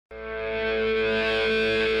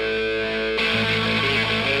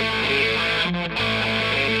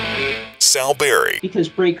Sal Berry. Because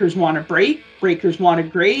breakers want to break, breakers want to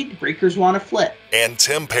grade, breakers want to flip. And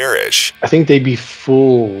Tim Parish. I think they'd be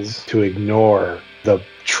fools to ignore the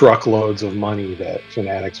truckloads of money that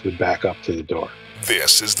Fanatics would back up to the door.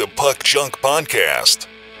 This is the Puck Junk Podcast.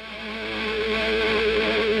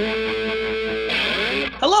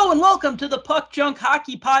 Hello and welcome to the Puck Junk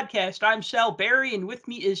Hockey Podcast. I'm Sal Berry and with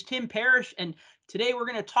me is Tim Parish, and today we're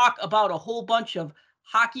going to talk about a whole bunch of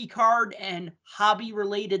hockey card and hobby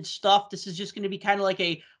related stuff. This is just going to be kind of like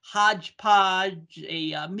a hodgepodge,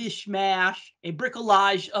 a mishmash, a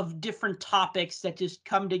bricolage of different topics that just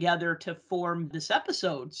come together to form this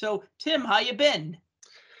episode. So, Tim, how you been?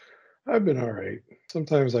 I've been all right.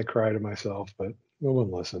 Sometimes I cry to myself, but no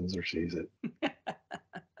one listens or sees it.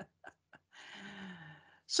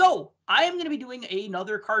 So I am going to be doing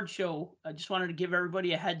another card show. I just wanted to give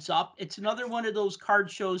everybody a heads up. It's another one of those card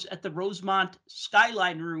shows at the Rosemont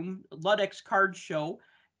Skyline Room, Ludex Card Show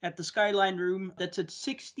at the Skyline Room. That's at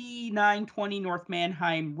 6920 North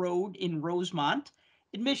Manheim Road in Rosemont.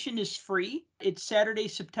 Admission is free. It's Saturday,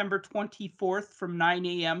 September 24th from 9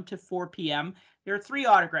 a.m. to 4 p.m. There are 3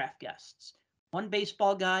 autograph guests. 1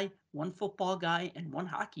 baseball guy, 1 football guy, and 1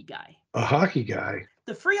 hockey guy. A hockey guy?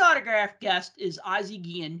 The free autograph guest is Ozzie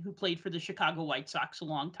Guillen, who played for the Chicago White Sox a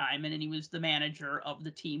long time, and then he was the manager of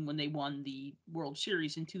the team when they won the World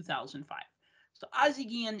Series in 2005. So Ozzie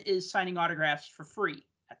Guillen is signing autographs for free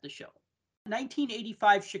at the show.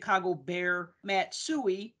 1985 Chicago Bear Matt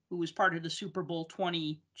Suey, who was part of the Super Bowl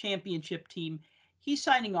 20 championship team, he's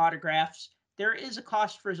signing autographs. There is a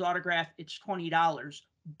cost for his autograph. It's $20,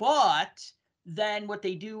 but then what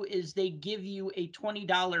they do is they give you a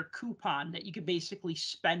 $20 coupon that you could basically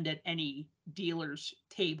spend at any dealer's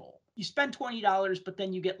table. You spend $20, but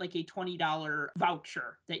then you get like a $20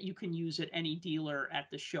 voucher that you can use at any dealer at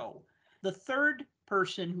the show. The third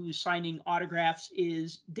person who's signing autographs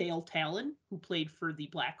is Dale Talon, who played for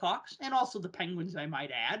the Blackhawks and also the Penguins, I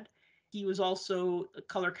might add. He was also a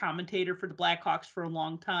color commentator for the Blackhawks for a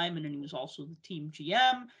long time, and then he was also the team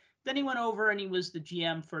GM. Then he went over and he was the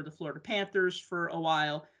GM for the Florida Panthers for a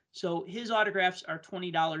while. So his autographs are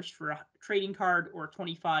 $20 for a trading card or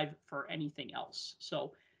 $25 for anything else.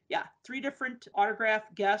 So yeah, 3 different autograph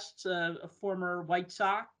guests, a former White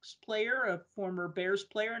Sox player, a former Bears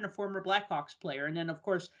player, and a former Blackhawks player. And then, of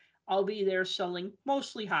course, I'll be there selling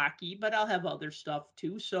mostly hockey, but I'll have other stuff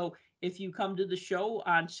too. So if you come to the show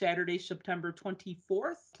on Saturday, September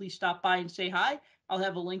 24th, please stop by and say hi. I'll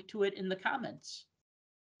have a link to it in the comments.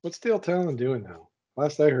 What's Dale Talon doing now?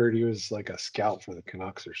 Last I heard, he was like a scout for the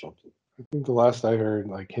Canucks or something. I think the last I heard,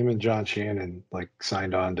 like him and John Shannon like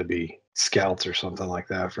signed on to be scouts or something like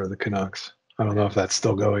that for the Canucks. I don't know if that's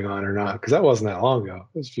still going on or not, because that wasn't that long ago.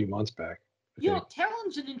 It was a few months back. You know,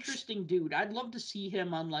 Talon's an interesting dude. I'd love to see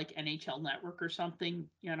him on like NHL Network or something,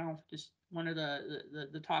 you know, just one of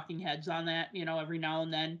the talking heads on that, you know, every now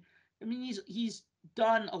and then. I mean, he's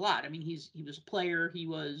done a lot. I mean, he was a player, he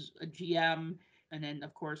was a GM, and then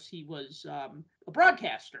of course he was a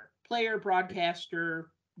broadcaster, player,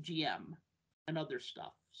 broadcaster, GM, and other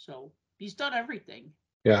stuff. So he's done everything.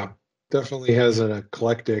 Yeah, definitely has an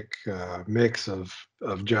eclectic mix of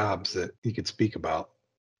jobs that he could speak about.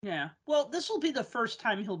 Yeah. Well, this will be the first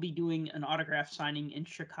time he'll be doing an autograph signing in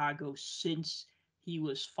Chicago since he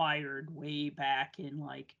was fired way back in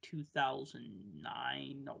like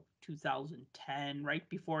 2009, no, 2010, right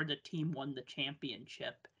before the team won the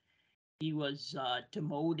championship. He was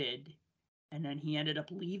demoted, and then he ended up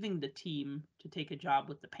leaving the team to take a job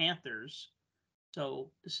with the Panthers.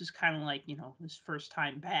 So this is kind of like, you know, his first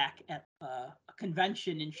time back at a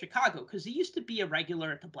convention in Chicago, because he used to be a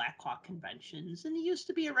regular at the Blackhawk conventions, and he used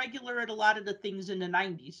to be a regular at a lot of the things in the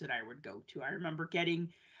 90s that I would go to. I remember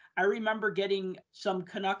getting some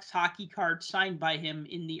Canucks hockey cards signed by him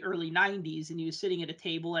in the early 90s, and he was sitting at a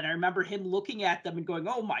table, and I remember him looking at them and going,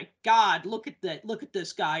 "Oh my God, look at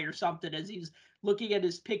this guy," or something, as he's looking at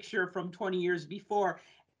his picture from 20 years before.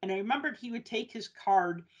 And I remembered he would take his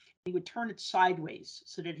card, he would turn it sideways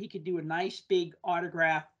so that he could do a nice big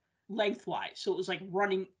autograph lengthwise. So it was like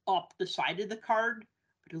running up the side of the card,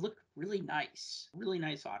 but it looked really nice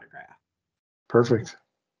autograph. Perfect.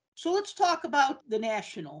 So let's talk about the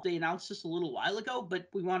National. They announced this a little while ago, but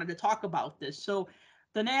we wanted to talk about this. So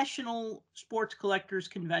the National Sports Collectors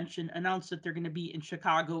Convention announced that they're going to be in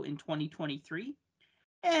Chicago in 2023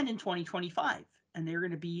 and in 2025, and they're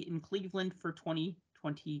going to be in Cleveland for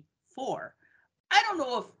 2024. I don't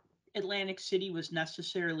know if Atlantic City was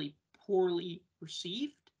necessarily poorly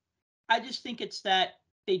received. I just think it's that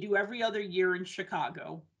they do every other year in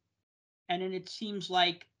Chicago, and then it seems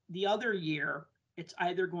like the other year it's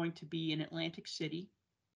either going to be in Atlantic City,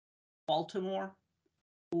 Baltimore,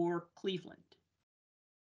 or Cleveland.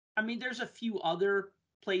 I mean, there's a few other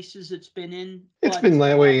places it's been in. It's But been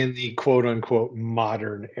that way in the quote unquote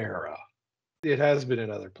modern era. It has been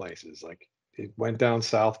in other places. Like it went down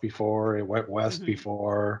south before, it went west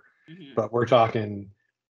before, but we're talking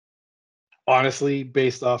honestly,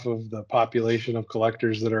 based off of the population of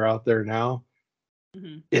collectors that are out there now,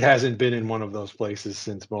 it hasn't been in one of those places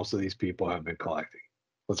since most of these people have been collecting.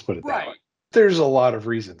 Let's put it that way. There's a lot of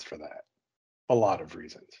reasons for that. A lot of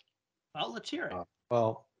reasons. Well, let's hear it.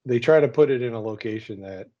 Well, they try to put it in a location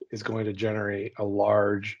that is going to generate a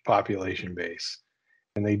large population base.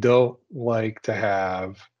 And they don't like to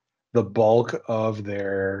have the bulk of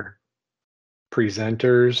their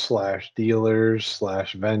presenters slash dealers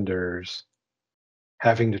slash vendors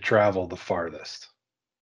having to travel the farthest.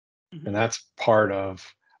 And that's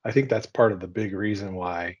I think that's part of the big reason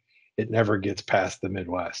why it never gets past the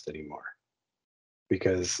Midwest anymore.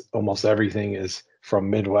 Because almost everything is from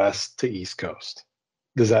Midwest to East Coast.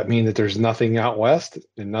 Does that mean that there's nothing out west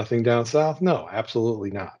and nothing down south? No, absolutely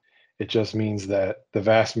not. It just means that the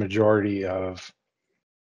vast majority of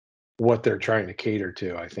what they're trying to cater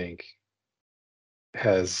to, I think,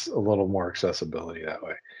 has a little more accessibility that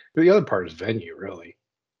way. But the other part is venue, really.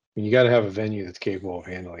 I mean, you got to have a venue that's capable of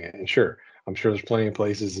handling it. And sure, I'm sure there's plenty of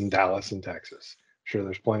places in Dallas and Texas. I'm sure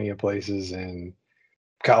there's plenty of places in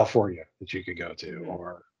California that you could go to,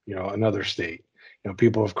 or another state.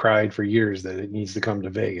 People have cried for years that it needs to come to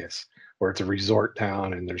Vegas, where it's a resort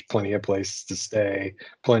town and there's plenty of places to stay,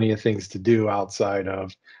 plenty of things to do outside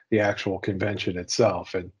of the actual convention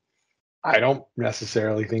itself. And I don't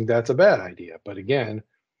necessarily think that's a bad idea. But again,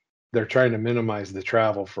 they're trying to minimize the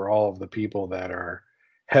travel for all of the people that are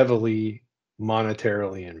heavily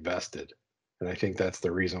monetarily invested. And I think that's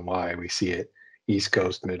the reason why we see it East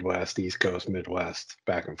Coast, Midwest,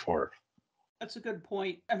 back and forth. That's a good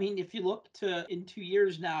point. I mean, if you look to in 2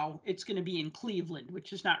 years now, it's going to be in Cleveland,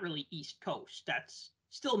 which is not really East Coast. That's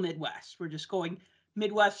still Midwest. We're just going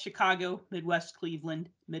Midwest, Chicago, Midwest, Cleveland,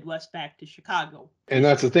 Midwest back to Chicago. And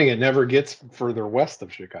that's the thing. It never gets further west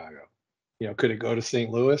of Chicago. Could it go to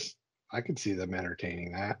St. Louis? I could see them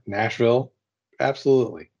entertaining that. Nashville?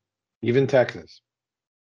 Absolutely. Even Texas.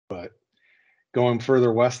 But going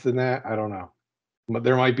further west than that, I don't know. But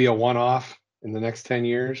there might be a one-off in the next 10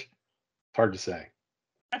 years. It's hard to say.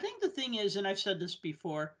 I think the thing is, and I've said this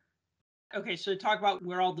before, okay, so talk about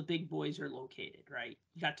where all the big boys are located, right?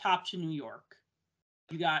 You got Topps in New York.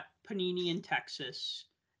 You got Panini in Texas.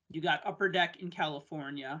 You got Upper Deck in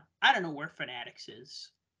California. I don't know where Fanatics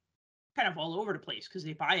is. Kind of all over the place because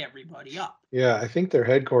they buy everybody up. Yeah, I think their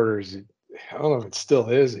headquarters, I don't know if it still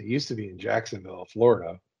is. It used to be in Jacksonville,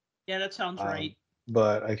 Florida. Yeah, that sounds right.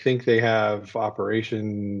 But I think they have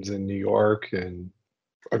operations in New York. And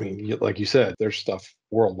I mean, like you said, there's stuff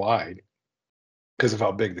worldwide because of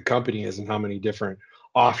how big the company is and how many different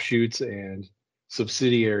offshoots and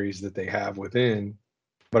subsidiaries that they have within.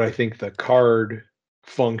 But I think the card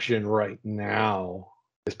function right now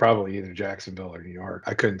is probably either Jacksonville or New York.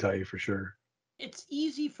 I couldn't tell you for sure. It's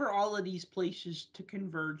easy for all of these places to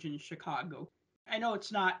converge in Chicago. I know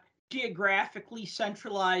it's not geographically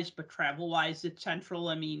centralized, but travel-wise, it's central.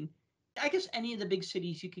 I mean, I guess any of the big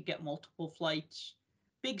cities, you could get multiple flights.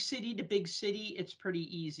 Big city to big city, it's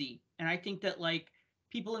pretty easy. And I think that, like,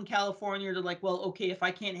 people in California, they're like, well, okay, if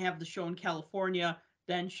I can't have the show in California,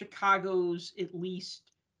 then Chicago's at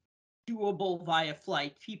least doable via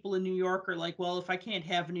flight. People in New York are like, well, if I can't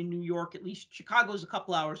have it in New York, at least Chicago's a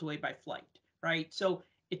couple hours away by flight, right? So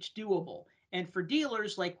it's doable. And for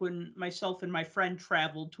dealers, like when myself and my friend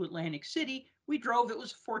traveled to Atlantic City, we drove. It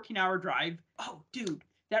was a 14-hour drive. Oh, dude,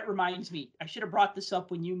 that reminds me. I should have brought this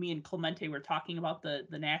up when me and Clemente were talking about the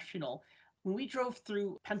National. When we drove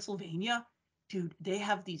through Pennsylvania, dude, they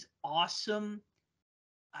have these awesome,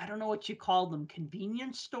 I don't know what you call them,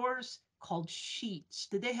 convenience stores called Sheets.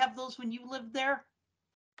 Did they have those when you lived there?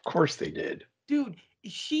 Of course they did. Dude,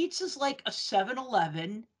 Sheets is like a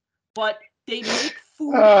 7-Eleven, but they make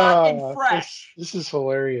food hot and fresh. This is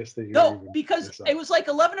hilarious that you're No, because it was like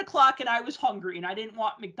 11 o'clock and I was hungry and I didn't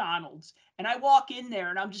want McDonald's. And I walk in there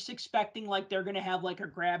and I'm just expecting like they're going to have like a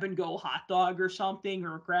grab and go hot dog or something,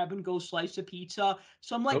 or a grab and go slice of pizza.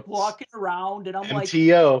 So I'm like walking around and I'm like,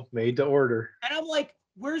 MTO, made to order. And I'm like,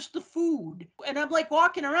 where's the food? And I'm like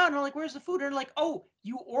walking around and I'm like, where's the food? And they're like, oh,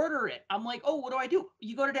 you order it. I'm like, oh, what do?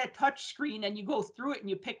 You go to that touch screen and you go through it and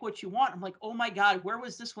you pick what you want. I'm like, oh my God, where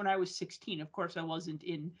was this when I was 16? Of course, I wasn't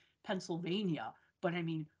in Pennsylvania, but I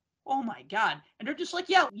mean, oh my God. And they're just like,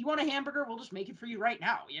 yeah, you want a hamburger? We'll just make it for you right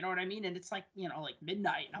now. You know what I mean? And it's like, like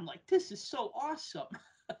midnight. And I'm like, this is so awesome.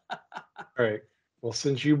 All right. Well,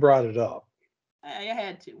 since you brought it up, I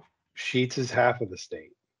had to. Sheets is half of the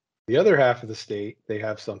state. The other half of the state, they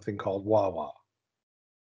have something called Wawa.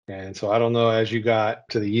 And so I don't know, as you got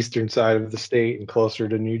to the eastern side of the state and closer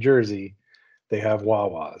to New Jersey, they have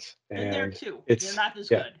Wawas. Been there And too. They're it's, not as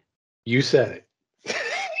yeah, good. you said it.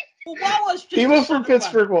 Well, Wawa's just a People from 7-Eleven.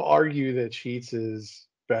 Pittsburgh will argue that Sheetz is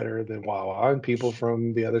better than Wawa, and people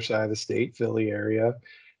from the other side of the state, Philly area,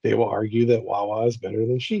 they will argue that Wawa is better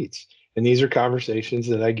than Sheetz. And these are conversations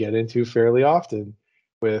that I get into fairly often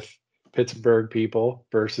with Pittsburgh people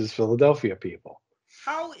versus Philadelphia people.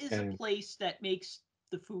 How is a And place that makes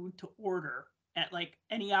the food to order at like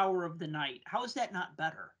any hour of the night, how is that not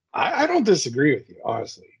better? I don't disagree with you,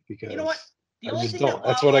 honestly, You know what? because The I only just thing that don't.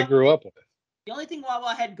 That's what I grew up with. The only thing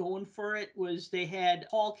Wawa had going for it was they had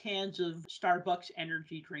tall cans of Starbucks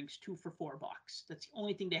energy drinks, 2 for $4. That's the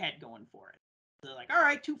only thing they had going for it. They're like, all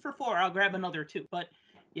right, 2 for $4, I'll grab another 2. But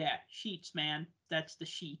yeah, Sheets, man, that's the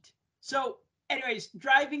sheet. So, anyways,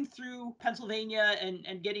 driving through Pennsylvania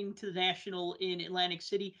and getting to the National in Atlantic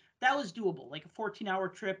City, that was doable. Like a 14-hour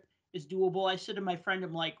trip is doable. I said to my friend,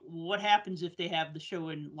 I'm like, what happens if they have the show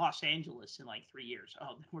in Los Angeles in like 3 years?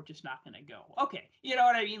 Oh, we're just not going to go. Okay. You know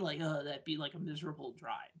what I mean? Like, oh, that'd be like a miserable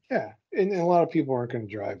drive. Yeah, and a lot of people aren't going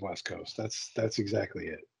to drive West Coast. That's exactly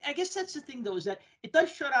it. I guess that's the thing, though, is that it does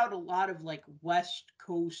shut out a lot of like West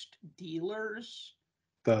Coast dealers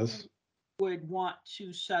Does would want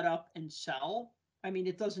to set up and sell. I mean,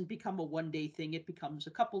 it doesn't become a 1-day thing, it becomes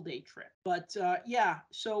a couple-day trip. But yeah,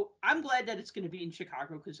 so I'm glad that it's going to be in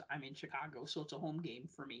Chicago because I'm in Chicago, so it's a home game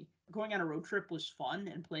for me. Going on a road trip was fun,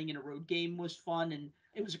 and playing in a road game was fun, and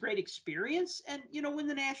it was a great experience. And, you know, when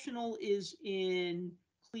the National is in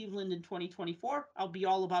Cleveland in 2024, I'll be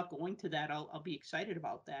all about going to that. I'll be excited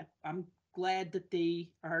about that. I'm glad that they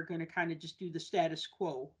are going to kind of just do the status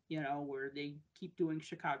quo, you know, where they keep doing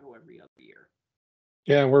Chicago every other year.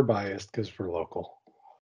 yeah, we're biased because we're local.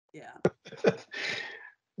 Yeah.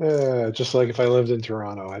 Just like if I lived in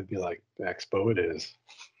Toronto, I'd be like, Expo it is.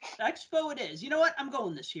 Expo it is. You know what? I'm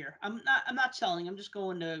going this year. I'm not selling. I'm just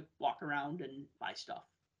going to walk around and buy stuff.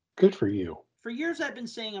 Good for you. For years I've been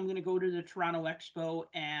saying I'm going to go to the Toronto Expo,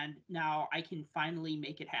 and now I can finally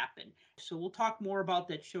make it happen. So we'll talk more about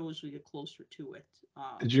that show as we get closer to it.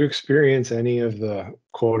 Did you experience any of the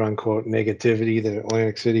quote unquote negativity that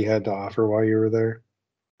Atlantic City had to offer while you were there?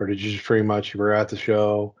 Or did you just pretty much, you were at the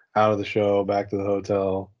show, out of the show, back to the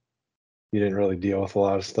hotel? You didn't really deal with a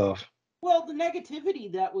lot of stuff. Well, the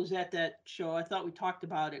negativity that was at that show, I thought we talked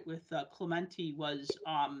about it with Clementi, was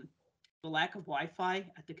the lack of Wi-Fi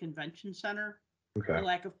at the convention center, Okay. the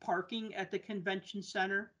lack of parking at the convention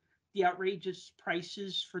center, the outrageous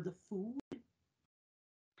prices for the food.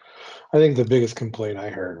 I think the biggest complaint I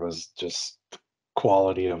heard was just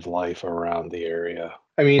quality of life around the area.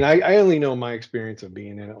 I mean, I only know my experience of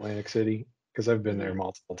being in Atlantic City because I've been there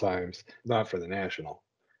multiple times, not for the National.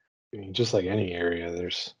 I mean, just like any area,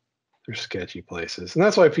 there's sketchy places, and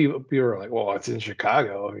that's why people are like, "Well, it's in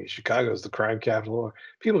Chicago." I mean, Chicago's the crime capital.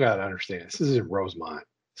 People got to understand this isn't Rosemont.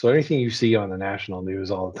 So anything you see on the national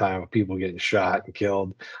news all the time of people getting shot and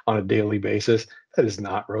killed on a daily basis, that is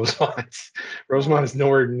not Rosemont. Rosemont is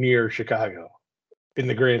nowhere near Chicago in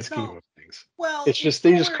the grand scheme No, of things. well, It's it's just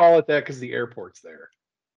they just nowhere. call it that because the airport's there.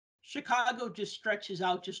 Chicago just stretches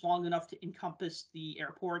out just long enough to encompass the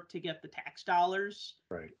airport to get the tax dollars.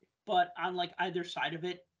 Right. But on like either side of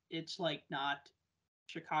it, it's like not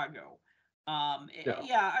Chicago. No.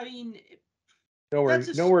 Yeah, I mean, Nowhere,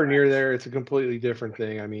 that's a nowhere near stretch. there. It's a completely different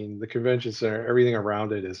thing. I mean, the convention center, everything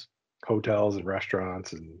around it is hotels and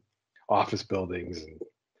restaurants and office buildings, and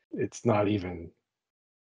it's not even.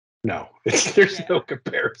 No, there's Yeah, no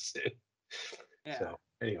comparison. yeah. So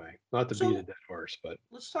anyway, not to beat a So dead horse, but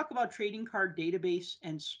let's talk about trading card database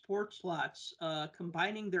and sports lots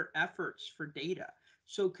combining their efforts for data.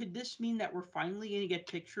 So could this mean that we're finally going to get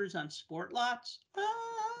pictures on sport lots?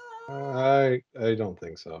 I don't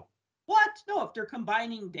think so. What? No, if they're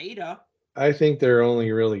combining data, I think they're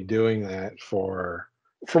only really doing that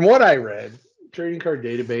from what I read, trading card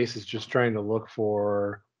database is just trying to look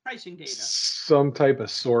for pricing data. some type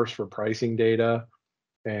of source for pricing data,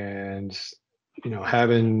 and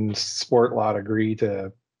having Sportlot agree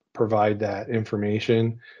to provide that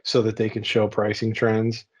information so that they can show pricing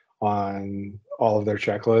trends on all of their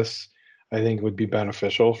checklists, I think would be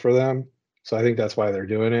beneficial for them. So I think that's why they're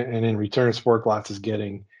doing it. And in return, Sportlots is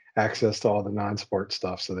getting access to all the non-sport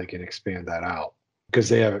stuff so they can expand that out because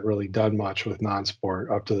they haven't really done much with non-sport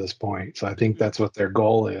up to this point. So I think that's what their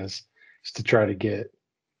goal is to try to get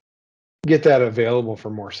that available for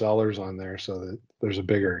more sellers on there so that there's a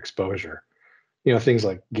bigger exposure. Things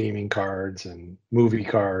like gaming cards and movie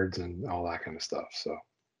cards and all that kind of stuff. So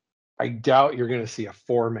I doubt you're going to see a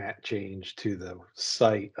format change to the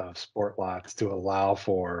site of Sport Lots to allow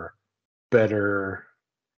for better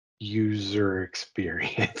user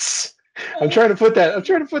experience. I'm trying to put that. I'm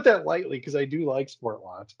trying to put that lightly because I do like Sport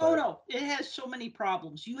Lots. Oh But no, it has so many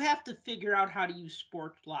problems. You have to figure out how to use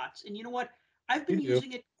Sport Lots. And you know what? I've you been do.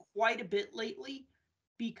 using it quite a bit lately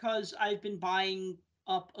because I've been buying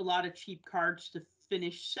up a lot of cheap cards to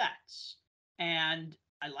finish sets. And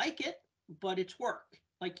I like it, but it's work.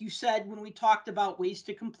 Like you said, when we talked about ways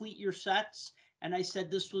to complete your sets, and I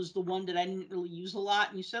said this was the one that I didn't really use a lot,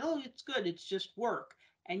 and you said, oh, it's good, it's just work.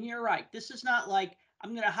 And you're right. This is not like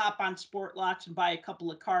I'm going to hop on Sport Lots and buy a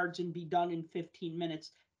couple of cards and be done in 15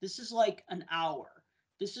 minutes. This is like an hour.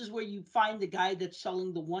 This is where you find the guy that's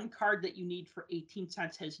selling the one card that you need for 18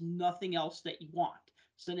 cents has nothing else that you want.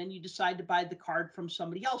 So then you decide to buy the card from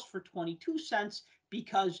somebody else for 22 cents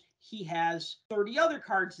because he has 30 other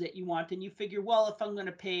cards that you want. And you figure, well, if I'm going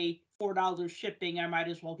to pay $4 shipping, I might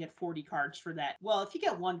as well get 40 cards for that. Well, if you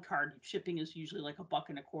get one card, shipping is usually like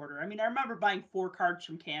 $1.25. I mean, I remember buying 4 cards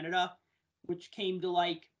from Canada, which came to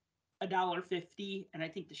like $1.50, and I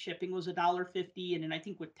think the shipping was $1.50, and then I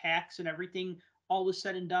think with tax and everything, all was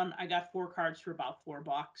said and done, I got 4 cards for about $4.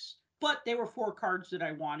 But they were 4 cards that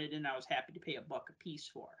I wanted, and I was happy to pay $1 a piece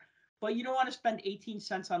for. But you don't want to spend 18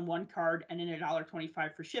 cents on one card and then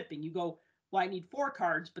 $1.25 for shipping. You go, well, I need 4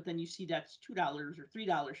 cards, but then you see that's $2 or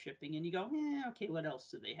 $3 shipping, and you go, okay, what else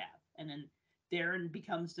do they have? And then therein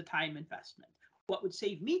becomes the time investment. What would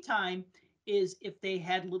save me time is if they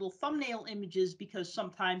had little thumbnail images, because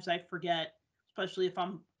sometimes I forget, especially if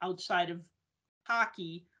I'm outside of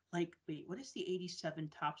hockey, like, wait, what does the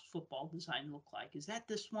 87 Topps football design look like? Is that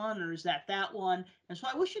this one or is that that one? And so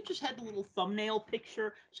I wish it just had the little thumbnail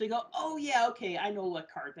picture. So you go, oh, yeah, okay, I know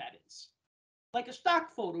what card that is. Like a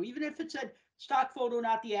stock photo, even if it said stock photo,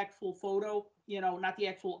 not the actual photo, not the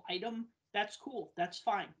actual item, that's cool. That's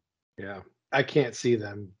fine. Yeah, I can't see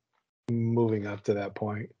them moving up to that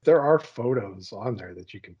point. There are photos on there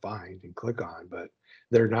that you can find and click on, but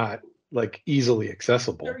they're not like easily They're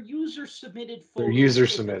accessible. user submitted They're photos user if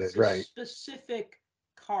it's submitted, a right? specific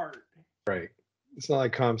card. Right. It's not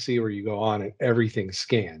like ComC where you go on and everything's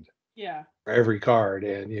scanned Yeah. for every card,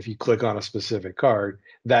 and if you click on a specific card,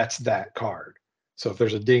 that's that card. So if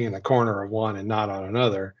there's a ding in the corner of one and not on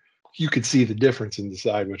another, you could see the difference and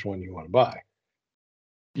decide which one you want to buy.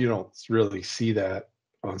 You don't really see that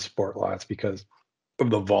on Sport Lots because of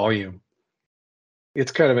the volume.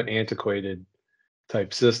 It's kind of an antiquated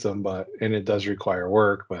type system, but and it does require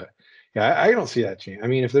work. But yeah, I don't see that change. I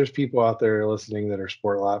mean, if there's people out there listening that are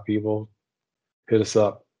Sport Lot people, hit us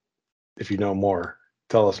up if you know more.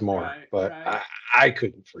 Tell us more. Right, But right. I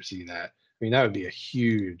couldn't foresee that. I mean, that would be a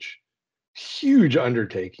huge, huge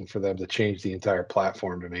undertaking for them to change the entire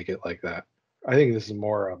platform to make it like that. I think this is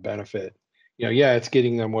more a benefit. Yeah, it's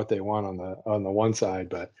getting them what they want on the one side,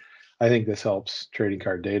 but I think this helps trading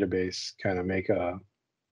card database kind of make a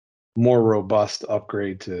more robust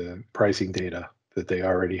upgrade to pricing data that they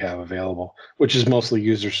already have available, which is mostly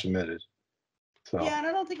user submitted. So Yeah, and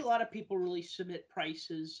I don't think a lot of people really submit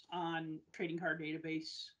prices on trading card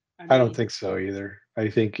database. I I don't mean, think so either. I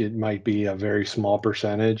think it might be a very small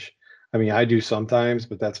percentage. I mean, I do sometimes,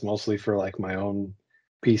 but that's mostly for like my own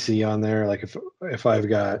PC on there. Like if I've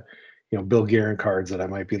got, Bill Guerin cards that I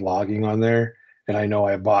might be logging on there, and I know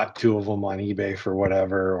I bought 2 of them on eBay for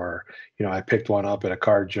whatever, or I picked one up at a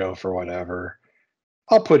card show for whatever,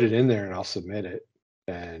 I'll put it in there and I'll submit it,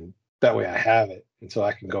 and that way I have it, and so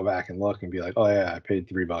I can go back and look and be like, oh yeah, I paid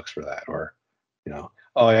 $3 for that, or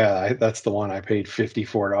oh yeah, that's the one I paid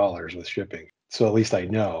 $54 with shipping. So at least I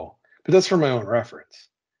know. But that's for my own reference.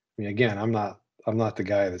 I mean, again, I'm not the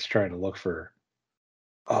guy that's trying to look for,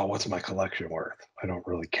 oh, what's my collection worth? I don't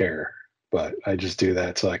really care. But I just do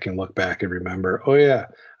that so I can look back and remember, oh yeah,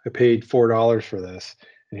 I paid $4 for this.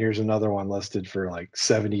 And here's another one listed for like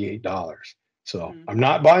 $78. So mhm. I'm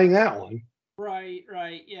not buying that one. Right,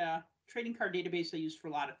 right, yeah. Trading card database I use for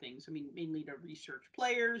a lot of things. I mean, mainly to research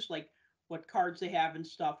players, like what cards they have and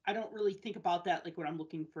stuff. I don't really think about that like when I'm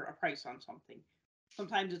looking for a price on something.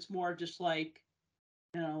 Sometimes it's more just like,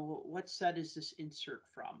 what set is this insert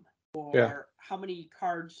from? Yeah. Or how many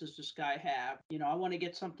cards does this guy have? I want to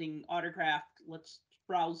get something autographed. Let's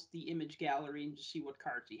browse the image gallery and just see what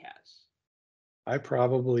cards he has. I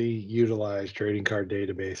probably utilize trading card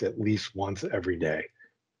database at least once every day.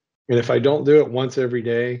 And if I don't do it once every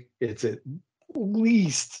day, it's at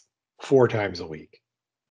least 4 times a week,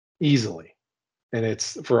 easily. And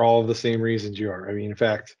it's for all of the same reasons you are. I mean, in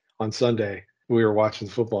fact, on Sunday, we were watching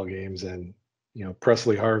football games and,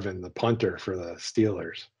 Presley Harvin, the punter for the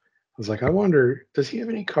Steelers, I was like, I wonder, does he have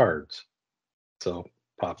any cards? So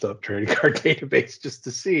popped up trading card database just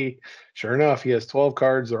to see. Sure enough, he has 12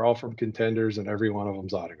 cards. They're all from contenders, and every one of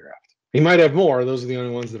them's autographed. He might have more. Those are the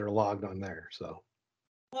only ones that are logged on there. So,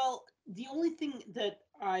 well, the only thing that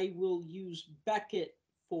I will use Beckett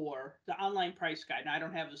for the online price guide. Now, I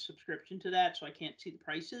don't have a subscription to that, so I can't see the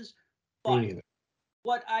prices. me But neither.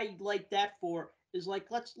 what I like that for is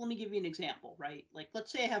like let me give you an example, right? Like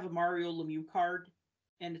let's say I have a Mario Lemieux card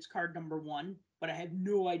and it's card number 1, but I have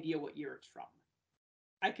no idea what year it's from.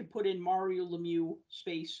 I could put in Mario Lemieux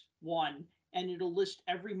space 1 and it'll list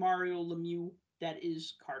every Mario Lemieux that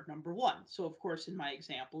is card number 1. So of course in my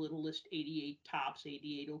example it'll list 88 tops,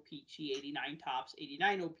 88 O-Pee-Chee, 89 tops,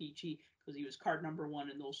 89 O-Pee-Chee because he was card number 1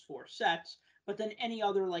 in those 4 sets. But then any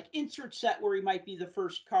other like insert set where he might be the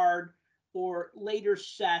first card, or later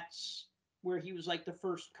sets where he was like the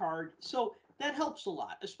first card. So that helps a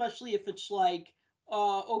lot, especially if it's like,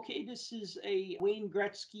 okay, this is a Wayne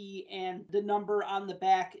Gretzky and the number on the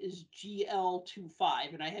back is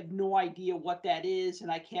GL25, and I have no idea what that is, and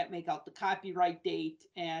I can't make out the copyright date,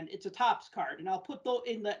 and it's a Topps card, and I'll put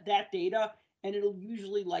in that data, and it'll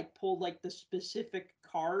usually like pull like the specific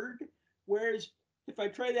card. Whereas if I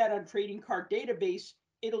try that on Trading Card Database,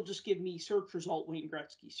 it'll just give me search result Wayne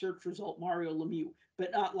Gretzky, search result Mario Lemieux,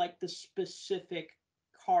 but not like the specific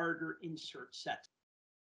card or insert set.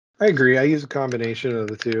 I agree. I use a combination of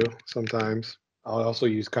the two sometimes. I'll also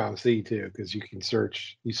use ComC too, because you can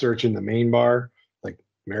search. You search in the main bar, like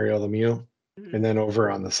Mario Lemieux, and then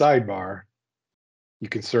over on the sidebar, you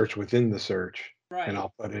can search within the search, Right. and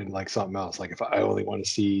I'll put in like something else. Like if I only want to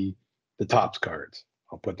see the Topps cards,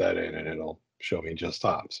 I'll put that in, and it'll show me just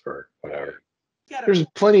Topps or whatever. There's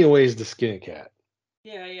plenty of ways to skin a cat.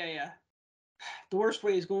 Yeah. The worst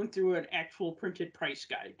way is going through an actual printed price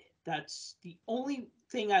guide. That's the only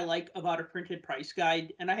thing I like about a printed price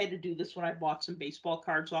guide, and I had to do this when I bought some baseball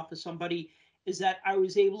cards off of somebody, is that I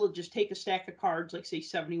was able to just take a stack of cards, like say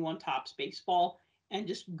 71 Topps baseball, and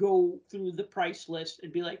just go through the price list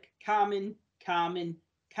and be like, common,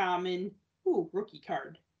 ooh, rookie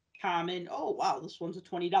card, common, oh wow, this one's a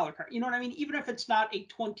 $20 card. You know what I mean? Even if it's not a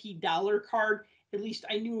 $20 card, at least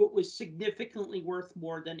I knew it was significantly worth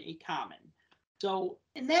more than a common. So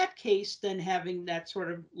in that case, then having that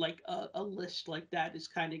sort of like a list like that is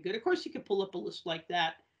kind of good. Of course, you could pull up a list like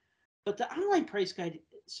that, but the online price guide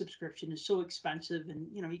subscription is so expensive, and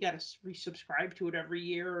you got to resubscribe to it every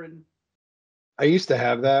year. And I used to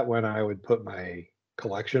have that when I would put my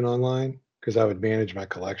collection online because I would manage my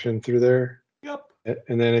collection through there. Yep.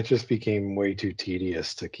 And then it just became way too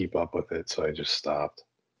tedious to keep up with it, so I just stopped.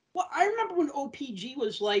 Well, I remember when O-Pee-Chee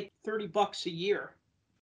was like $30 a year.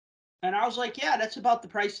 And I was like, yeah, that's about the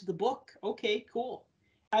price of the book. Okay, cool.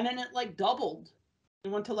 And then it like doubled. It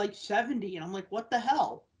went to like 70. And I'm like, what the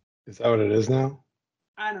hell? Is that what it is now?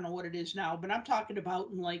 I don't know what it is now, but I'm talking about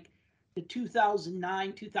in like the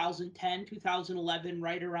 2009, 2010, 2011,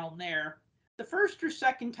 right around there. The first or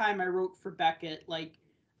second time I wrote for Beckett, like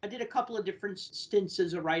I did a couple of different stints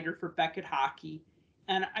as a writer for Beckett Hockey.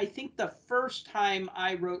 And I think the first time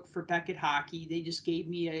I wrote for Beckett Hockey, they just gave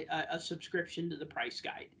me a subscription to the price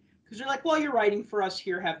guide. Because they're like, well, you're writing for us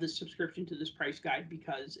here, have this subscription to this price guide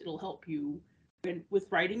because it'll help you with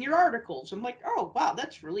writing your articles. I'm like, oh, wow,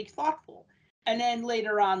 that's really thoughtful. And then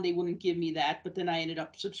later on, they wouldn't give me that, but then I ended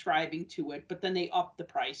up subscribing to it. But then they upped the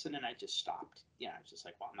price, and then I just stopped. I was just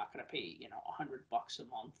like, well, I'm not going to pay, $100 a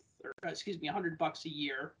month, or excuse me, $100 a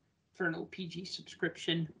year for an O-Pee-Chee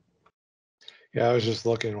subscription. Yeah, I was just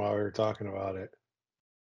looking while we were talking about it.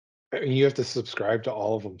 I mean, you have to subscribe to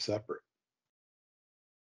all of them separate.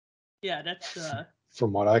 Yeah, that's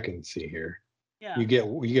from what I can see here. Yeah. You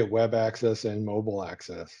get web access and mobile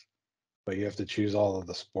access, but you have to choose all of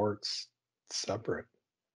the sports separate.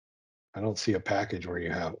 I don't see a package where you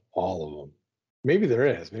have all of them. Maybe there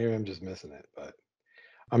is. Maybe I'm just missing it, but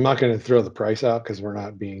I'm not going to throw the price out because we're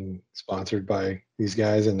not being sponsored by these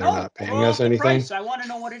guys and they're not paying us anything. Price. I want to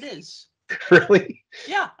know what it is. Really?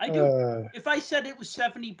 Yeah, I do. If I said it was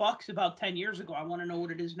 $70 about 10 years ago, I want to know what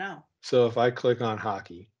it is now. So if I click on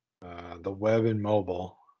hockey, the web and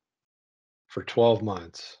mobile for 12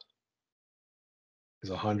 months is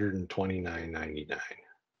 $129.99.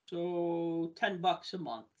 So $10 a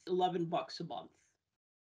month, $11 a month.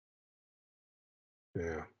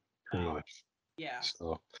 Yeah, pretty much. Yeah.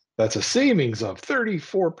 So that's a savings of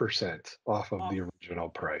 34% off of the original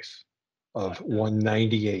price of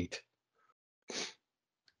 $198.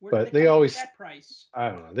 But they always that price. I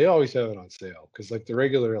don't know. They always have it on sale because like the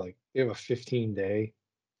regular, like they have a 15-day,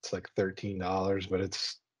 it's like $13, but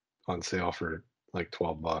it's on sale for like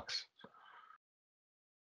 $12.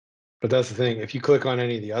 But that's the thing. If you click on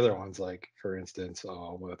any of the other ones, like for instance,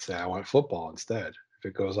 let's say I want football instead. If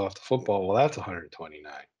it goes off to football, well, that's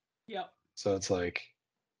 129. Yep. So it's like,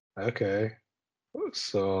 okay,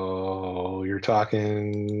 so you're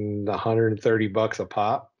talking $130 a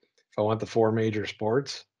pop. If I want the 4 major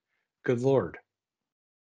sports, good Lord.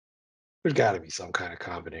 There's got to be some kind of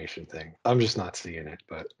combination thing. I'm just not seeing it,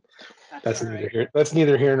 but That's all neither right. here. That's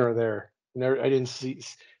neither here nor there. I didn't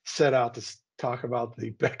set out to talk about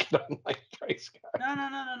the Beckett online price guide.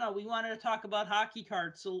 No. We wanted to talk about hockey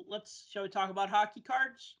cards. So shall we talk about hockey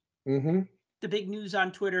cards? Mm-hmm. The big news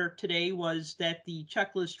on Twitter today was that the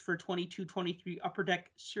checklist for 22-23 Upper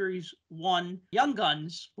Deck Series 1 Young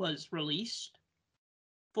Guns was released,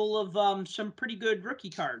 full of some pretty good rookie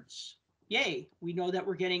cards. Yay. We know that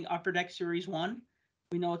we're getting Upper Deck Series 1.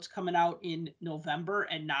 We know it's coming out in November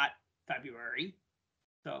and not February.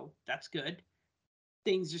 So that's good.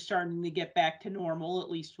 Things are starting to get back to normal, at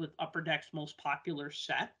least with Upper Deck's most popular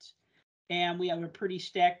set. And we have a pretty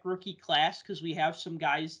stacked rookie class because we have some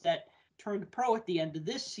guys that turned pro at the end of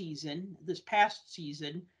this past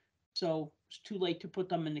season. So it's too late to put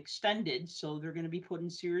them in extended. So they're going to be put in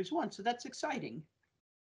Series 1. So that's exciting.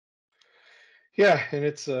 Yeah, and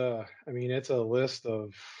it's it's a list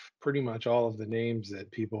of pretty much all of the names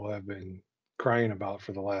that people have been crying about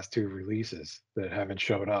for the last 2 releases that haven't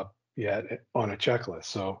showed up yet on a checklist.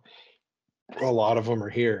 So a lot of them are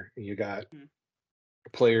here. You got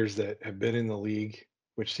players that have been in the league,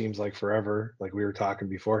 which seems like forever. Like we were talking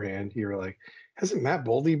beforehand, you were like, hasn't Matt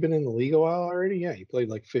Boldy been in the league a while already? Yeah, he played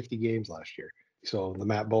like 50 games last year. So the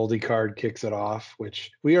Matt Boldy card kicks it off, which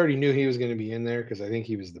we already knew he was going to be in there because I think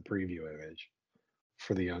he was the preview image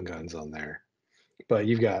for the Young Guns on there. But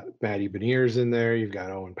you've got Matty Beniers in there. You've got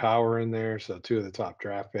Owen Power in there. So 2 of the top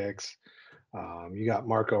draft picks. You got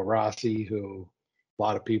Marco Rossi, who a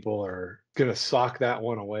lot of people are going to sock that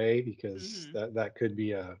one away because that could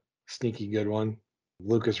be a sneaky good one.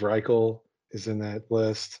 Lucas Reichel is in that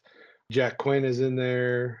list. Jack Quinn is in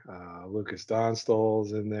there. Lucas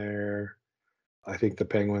Donstol's in there. I think the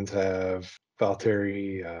Penguins have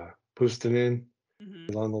Valtteri Puustinen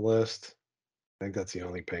is on the list. I think that's the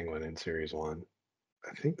only Penguin in Series 1.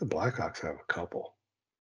 I think the Blackhawks have a couple.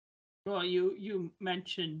 Well, you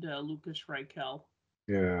mentioned Lucas Reichel.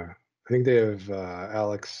 Yeah. I think they have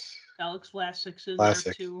Alex Vlasic's in Vlasic.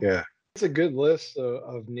 there too. Yeah. It's a good list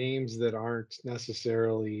of names that aren't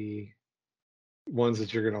necessarily ones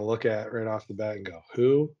that you're going to look at right off the bat and go,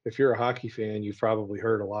 who? If you're a hockey fan, you've probably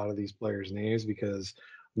heard a lot of these players' names because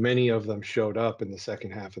many of them showed up in the second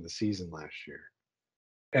half of the season last year.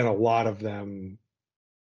 And a lot of them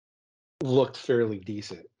looked fairly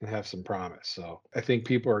decent and have some promise. So I think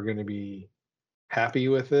people are going to be happy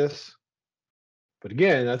with this. But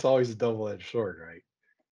again, that's always a double-edged sword, right?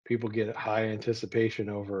 People get high anticipation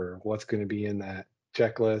over what's going to be in that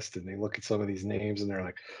checklist, and they look at some of these names and they're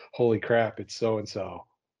like, holy crap, it's so and so.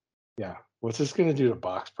 Yeah. What's this going to do to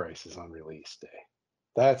box prices on release day?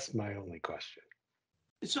 That's my only question.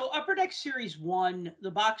 So Upper Deck Series 1,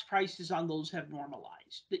 the box prices on those have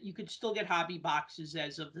normalized. That you could still get hobby boxes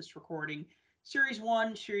as of this recording. Series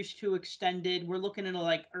 1, Series 2 extended, we're looking at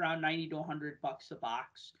like around $90 to $100 a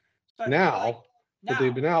box. So I feel like but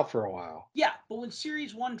they've been out for a while. Yeah, but when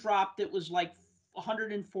Series 1 dropped, it was like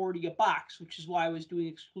 $140 a box, which is why I was doing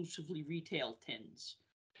exclusively retail tins.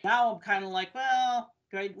 Now I'm kind of like, well,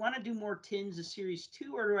 do I want to do more tins of Series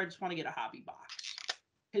 2 or do I just want to get a hobby box?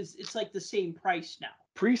 Because it's like the same price now.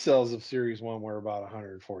 Pre-sales of Series 1 were about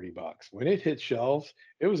 $140. When it hit shelves,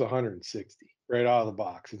 it was $160 right out of the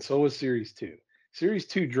box. And so was Series 2. Series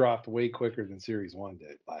 2 dropped way quicker than Series 1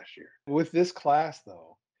 did last year. With this class,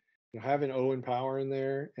 though, having Owen Power in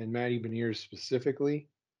there and Matty Beniers specifically,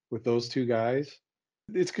 with those 2 guys,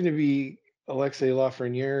 it's going to be Alexei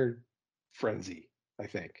Lafreniere frenzy, I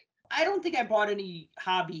think. I don't think I bought any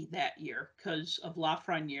hobby that year because of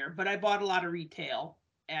Lafreniere, but I bought a lot of retail.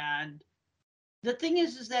 And the thing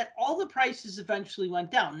is that all the prices eventually went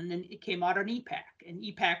down, and then it came out on EPAC, and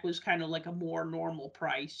EPAC was kind of like a more normal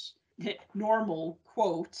price, normal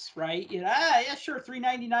quotes, right? Yeah, sure,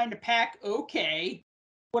 $3.99 a pack, okay.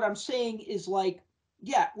 What I'm saying is like,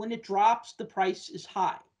 yeah, when it drops, the price is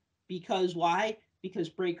high. Because why? Because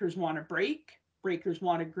breakers want to break, breakers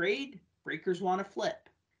want to grade, breakers want to flip.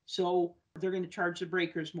 So they're going to charge the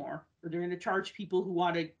breakers more, or they're going to charge people who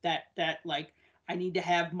want to that like, I need to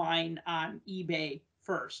have mine on eBay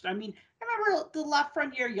first. I mean, I remember the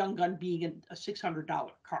Lafreniere Young Gun being a $600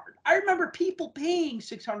 card. I remember people paying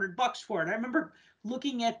 $600 for it. I remember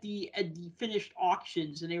looking at the finished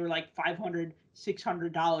auctions, and they were like $500,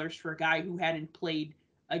 $600 for a guy who hadn't played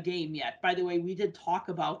a game yet. By the way, we did talk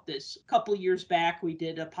about this a couple years back. We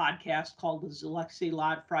did a podcast called "Is Alexei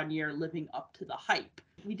Lafreniere Living Up to the Hype?"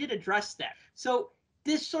 We did address that. So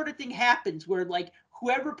this sort of thing happens where like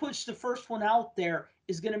whoever puts the first one out there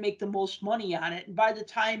is going to make the most money on it. And by the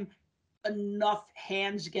time enough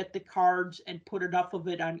hands get the cards and put enough of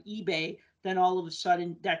it on eBay, then all of a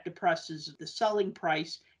sudden that depresses the selling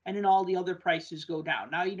price, and then all the other prices go down.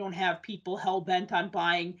 Now you don't have people hell bent on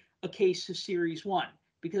buying a case of Series 1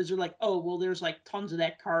 because they're like, oh, well, there's like tons of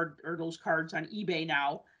that card or those cards on eBay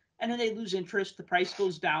now. And then they lose interest, the price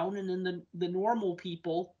goes down, and then the normal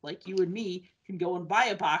people like you and me can go and buy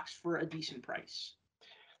a box for a decent price.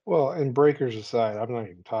 Well, and breakers aside, I'm not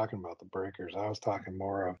even talking about the breakers. I was talking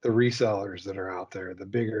more of the resellers that are out there, the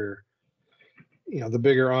bigger, the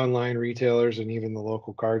bigger online retailers and even the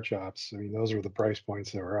local card shops. I mean, those are the price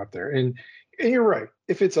points that were up there. And you're right.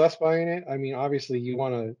 If it's us buying it, I mean, obviously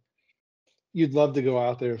you'd love to go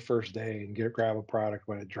out there the first day and grab a product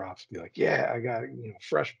when it drops. Be like, yeah, I got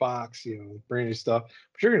fresh box, brand new stuff.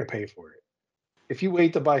 But you're gonna pay for it. If you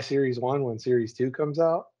wait to buy Series 1 when Series 2 comes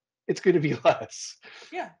out, it's going to be less.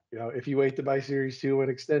 Yeah. If you wait to buy Series 2 when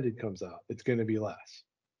Extended comes out, it's going to be less.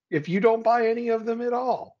 If you don't buy any of them at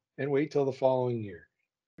all and wait till the following year,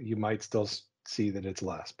 you might still see that it's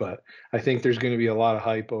less. But I think there's going to be a lot of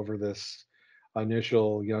hype over this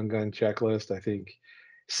initial Young Gun checklist. I think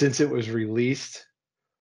since it was released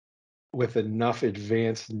with enough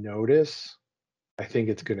advance notice, I think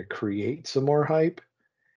it's going to create some more hype.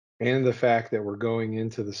 And the fact that we're going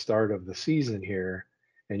into the start of the season here,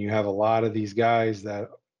 and you have a lot of these guys that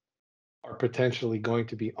are potentially going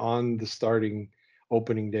to be on the starting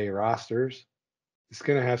opening day rosters, it's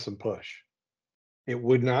going to have some push. It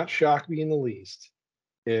would not shock me in the least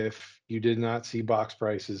if you did not see box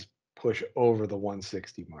prices push over the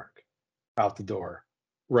 160 mark out the door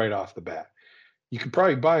right off the bat. You could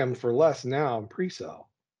probably buy them for less now in pre-sale,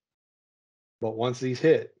 but once these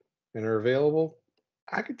hit and are available,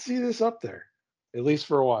 I could see this up there, at least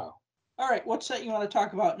for a while. All right, what's that you want to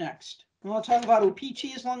talk about next? You want to talk about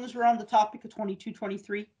O-Pee-Chee as long as we're on the topic of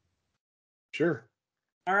 22-23? Sure.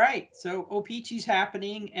 All right, so O-Pee-Chee's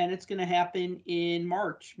happening, and it's going to happen in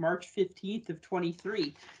March 15th of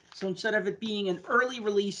 23. So instead of it being an early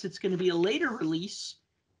release, it's going to be a later release.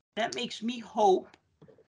 That makes me hope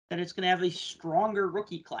that it's going to have a stronger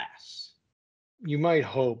rookie class. You might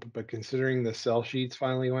hope, but considering the sell sheets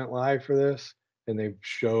finally went live for this, and they've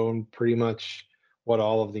shown pretty much what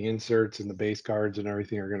all of the inserts and the base cards and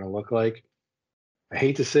everything are going to look like, I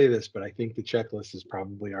hate to say this, but I think the checklist is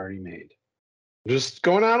probably already made. Just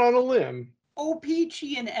going out on a limb.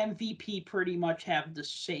 O-Pee-Chee and MVP pretty much have the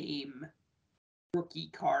same rookie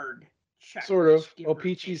card checklist. Sort of.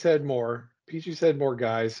 O-Pee-Chee's had more. Peachy's had more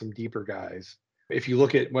guys, some deeper guys. If you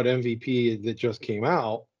look at what MVP that just came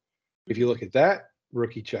out, if you look at that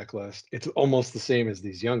rookie checklist, it's almost the same as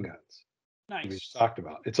these young guns. Nice. We just talked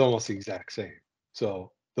about. It's almost the exact same.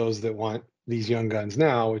 So those that want these young guns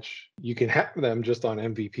now, which you can have them just on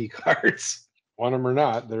MVP cards, want them or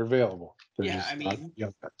not, they're available. They're just not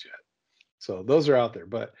young guns yet. So those are out there.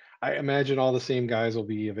 But I imagine all the same guys will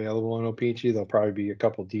be available in O-Pee-Chee. There'll probably be a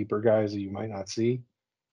couple deeper guys that you might not see.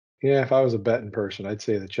 Yeah, if I was a betting person, I'd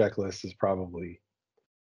say the checklist is probably,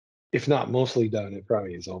 if not mostly done, it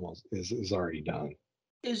probably is already done.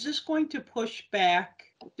 Is this going to push back?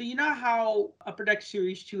 Do you know how Upper Deck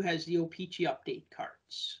Series 2 has the O-Pee-Chee update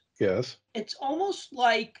cards? Yes. It's almost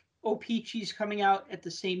like O-Pee-Chee's coming out at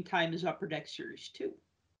the same time as Upper Deck Series 2.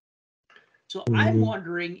 So I'm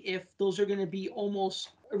wondering if those are going to be almost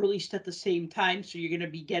released at the same time. So you're going to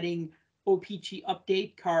be getting O-Pee-Chee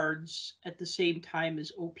update cards at the same time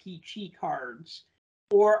as O-Pee-Chee cards.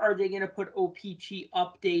 Or are they going to put O-Pee-Chee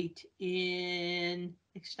update in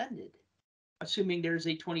extended? Assuming there's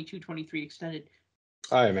a 22-23 extended.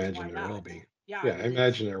 I imagine there will be. Yeah, I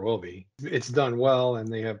imagine there will be. It's done well, and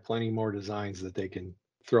they have plenty more designs that they can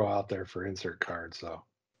throw out there for insert cards. So,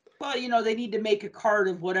 well, they need to make a card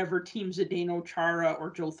of whatever team Zdeno Chara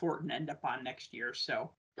or Joe Thornton end up on next year.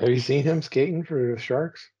 So, have you seen him skating for the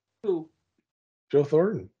Sharks? Who? Joe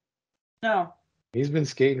Thornton. No. He's been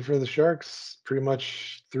skating for the Sharks pretty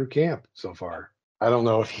much through camp so far. I don't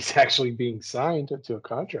know if he's actually being signed to a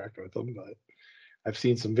contract with them, but I've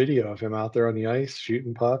seen some video of him out there on the ice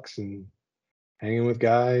shooting pucks and hanging with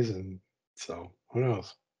guys, and so who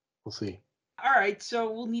knows? We'll see. All right,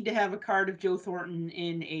 so we'll need to have a card of Joe Thornton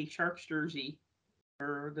in a Sharks jersey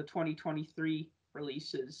for the 2023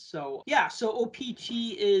 releases. So yeah, so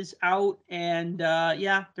O-Pee-Chee is out, and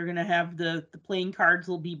they're gonna have the playing cards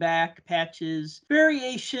will be back, patches,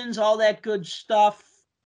 variations, all that good stuff.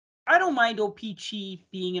 I don't mind O-Pee-Chee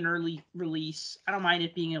being an early release. I don't mind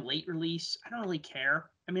it being a late release. I don't really care.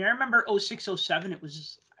 I mean, I remember 06-07,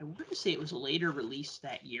 I want to say it was a later release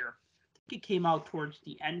that year. I think it came out towards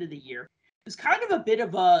the end of the year. It's kind of a bit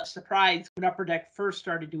of a surprise when Upper Deck first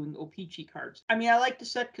started doing O-Pee-Chee cards. I mean, I like the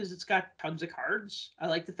set because it's got tons of cards. I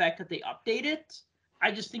like the fact that they update it.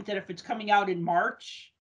 I just think that if it's coming out in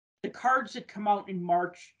March, the cards that come out in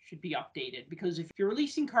March should be updated, because if you're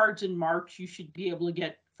releasing cards in March, you should be able to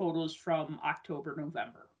get photos from October,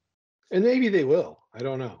 November. And maybe they will. I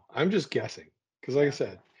don't know. I'm just guessing. Because like I Yeah.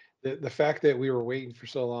 said, the fact that we were waiting for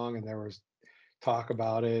so long and there was talk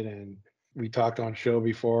about it, and we talked on show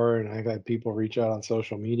before, and I've had people reach out on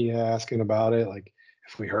social media asking about it, like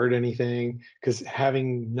if we heard anything, because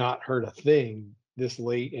having not heard a thing this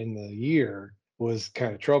late in the year was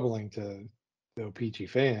kind of troubling to the O-Pee-Chee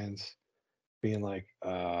fans, being like,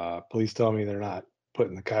 please tell me they're not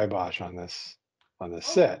putting the kibosh on this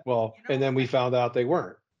set. Well, you know, and then we found out they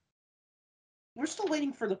weren't. We're still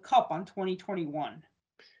waiting for the cup on 2021.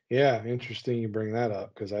 Yeah, interesting you bring that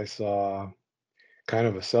up, because I saw kind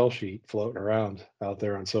of a sell sheet floating around out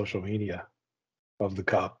there on social media of the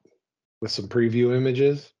cup with some preview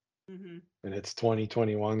images, Mm-hmm. and it's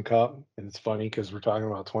 2021 cup. And it's funny because we're talking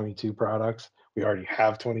about 22 products. We already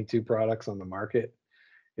have 22 products on the market,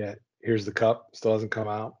 yet here's the cup, still hasn't come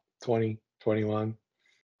out. 2021.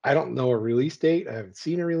 I don't know a release date. I haven't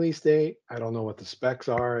seen a release date. I don't know what the specs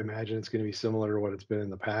are. I imagine it's going to be similar to what it's been in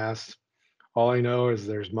the past. All I know is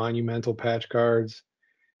there's monumental patch cards,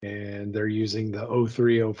 and they're using the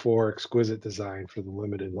 0304 exquisite design for the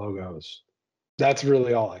limited logos. That's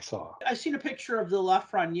really all I saw. I seen a picture of the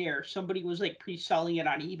Lafreniere. Somebody was like pre-selling it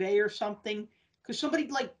on eBay or something, because somebody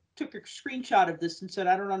like took a screenshot of this and said,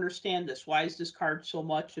 I don't understand this. Why is this card so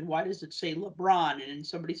much? And why does it say LeBron? And then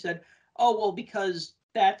somebody said, oh, well, because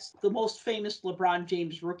that's the most famous LeBron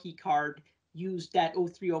James rookie card, used that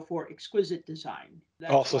 0304 exquisite design.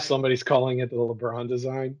 That's Also, why. somebody's calling it the LeBron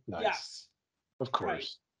design. Nice. Yes. Of Right.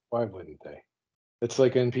 course. Why wouldn't they? It's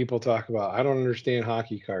like when people talk about, I don't understand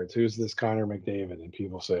hockey cards. Who's this Connor McDavid? And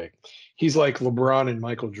people say, he's like LeBron and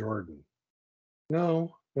Michael Jordan.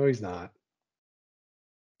 No, he's not.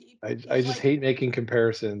 I just like, hate making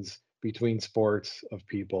comparisons between sports of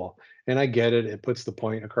people. And I get it. It puts the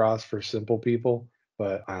point across for simple people,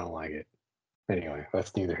 but I don't like it. Anyway,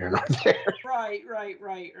 that's neither here nor there. Right.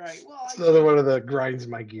 Well, It's another one of the grinds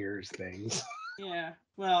my gears things. yeah.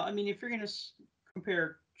 Well, I mean, if you're going to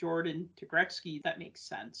compare Jordan to Gretzky, that makes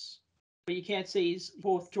sense. But you can't say he's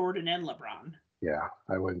both Jordan and LeBron. Yeah,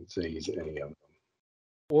 I wouldn't say he's any of them.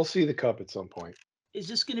 We'll see the cup at some point. Is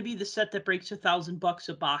this going to be the set that breaks $1,000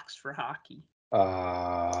 a box for hockey?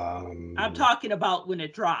 I'm talking about when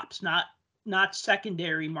it drops, not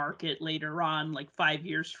secondary market later on, like 5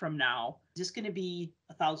 years from now. Is this going to be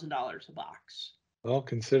 $1,000 a box? Well,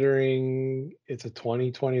 considering it's a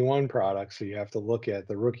 2021 product, so you have to look at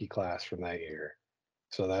the rookie class from that year.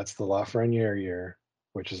 So that's the Lafreniere year,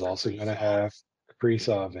 which is also going to have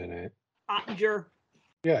Kaprizov in it. Ottinger.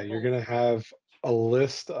 Yeah, you're going to have a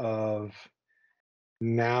list of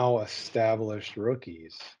now established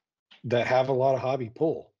rookies that have a lot of hobby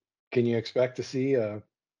pull. Can you expect to see a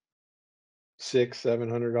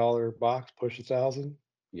 $600-700 box push 1,000?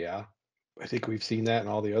 Yeah, I think we've seen that in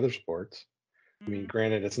all the other sports. I mean,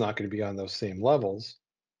 granted, it's not going to be on those same levels,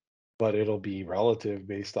 but it'll be relative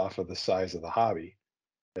based off of the size of the hobby.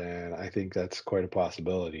 And I think that's quite a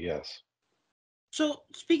possibility, yes. So,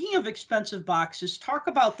 speaking of expensive boxes, talk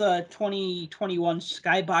about the 2021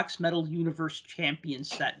 Skybox Metal Universe Champion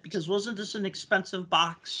set, because wasn't this an expensive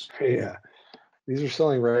box? Yeah, these are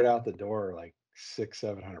selling right out the door like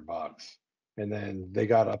 $600-700, and then they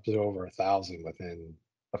got up to over 1,000 within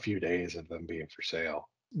a few days of them being for sale.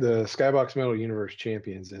 The Skybox Metal Universe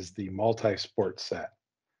Champions is the multi-sport set.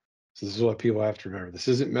 So this is what people have to remember. This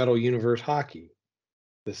isn't Metal Universe Hockey.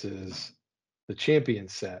 This is the champion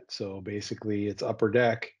set. So basically, it's Upper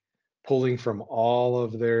Deck pulling from all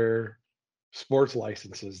of their sports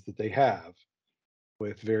licenses that they have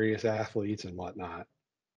with various athletes and whatnot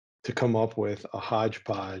to come up with a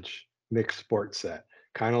hodgepodge mixed sports set,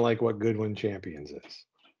 kind of like what Goodwin Champions is.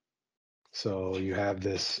 So you have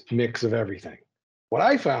this mix of everything. What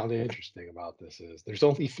I found interesting about this is there's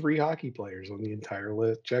only 3 hockey players on the entire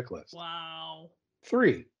checklist. Wow.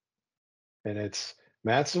 3. And it's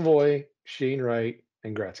Matt Savoy, Shane Wright,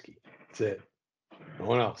 and Gretzky. That's it. No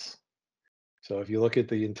one else. So if you look at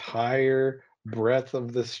the entire breadth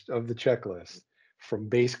of the checklist, from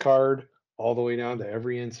base card all the way down to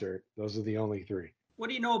every insert, those are the only 3. What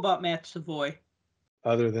do you know about Matt Savoy?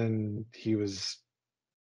 Other than he was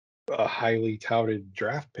a highly touted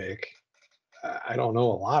draft pick, I don't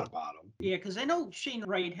know a lot about him. Yeah, because I know Shane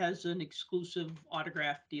Wright has an exclusive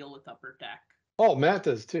autograph deal with Upper Deck. Oh, Matt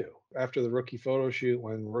does too. After the rookie photo shoot,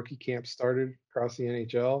 when rookie camp started across the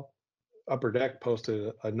NHL, Upper Deck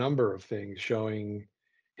posted a number of things showing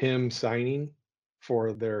him signing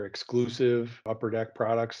for their exclusive Upper Deck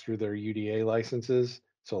products through their UDA licenses.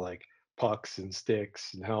 So like pucks and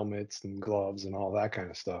sticks and helmets and gloves and all that kind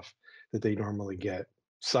of stuff that they normally get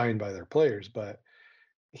signed by their players. But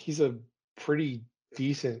he's a pretty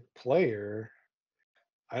decent player.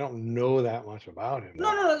 I don't know that much about him.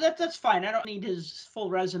 No, that's fine. I don't need his full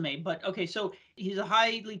resume, but okay, so he's a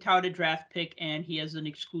highly touted draft pick, and he has an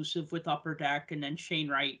exclusive with Upper Deck, and then Shane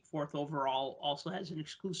Wright, 4th overall, also has an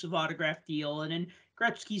exclusive autograph deal, and then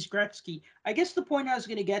Gretzky's Gretzky. I guess the point I was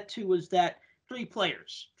going to get to was that 3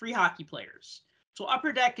 hockey players. So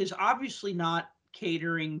Upper Deck is obviously not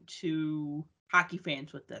catering to hockey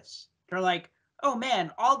fans with this. They're like, oh man,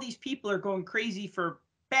 all these people are going crazy for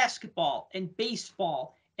basketball and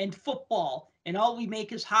baseball and football, and all we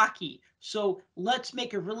make is hockey. So let's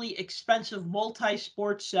make a really expensive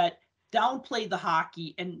multi-sport set, downplay the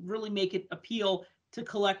hockey, and really make it appeal to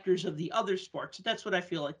collectors of the other sports. That's what I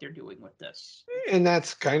feel like they're doing with this. And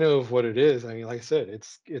that's kind of what it is. I mean, like I said,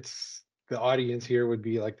 it's the audience here would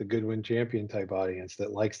be like the Goodwin champion type audience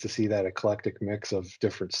that likes to see that eclectic mix of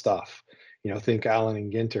different stuff. Think Allen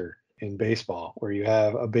and Ginter in baseball, where you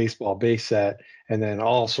have a baseball base set and then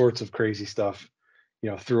all sorts of crazy stuff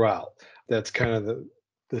throughout. That's kind of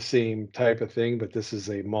the same type of thing, but this is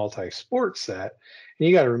a multi-sport set. And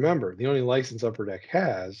you got to remember, the only license Upper Deck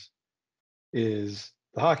has is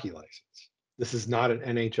the hockey license. This is not an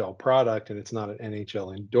NHL product, and it's not an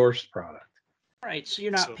NHL endorsed product. Right, so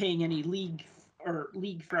you're not paying any league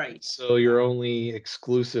rights. So your only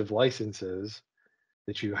exclusive licenses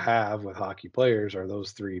that you have with hockey players are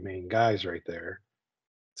those 3 main guys right there.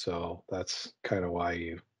 So that's kind of why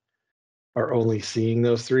you are only seeing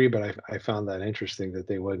those 3, but I found that interesting that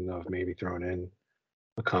they wouldn't have maybe thrown in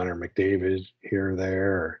a Connor McDavid here or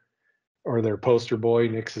there, or their poster boy,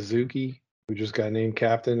 Nick Suzuki, who just got named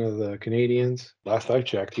captain of the Canadiens. Last I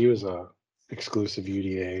checked, he was a exclusive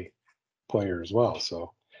UDA player as well.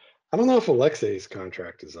 So I don't know if Alexei's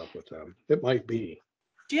contract is up with them. It might be.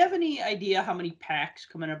 Do you have any idea how many packs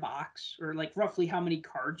come in a box, or like roughly how many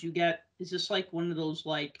cards you get? Is this like one of those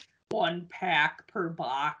like 1 pack per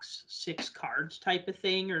box, 6 cards type of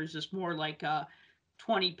thing, or is this more like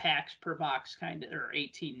 20 packs per box kind of, or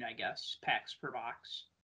 18, I guess, packs per box?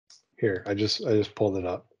 Here, I just pulled it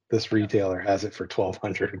up. This retailer has it for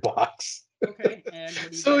 $1,200. Okay, and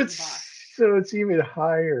what do you get in the box? So it's even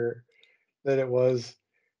higher than it was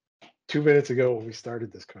 2 minutes ago when we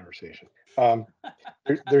started this conversation.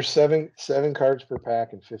 There's seven cards per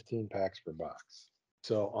pack and 15 packs per box.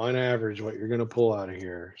 So on average, what you're going to pull out of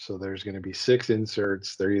here, so there's going to be 6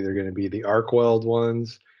 inserts. They're either going to be the Arkweld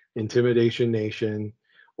ones, Intimidation Nation,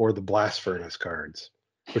 or the Blast Furnace cards,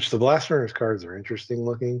 which the Blast Furnace cards are interesting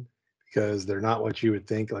looking because they're not what you would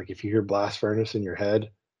think. Like if you hear Blast Furnace in your head,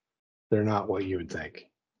 they're not what you would think.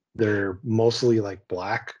 They're mostly like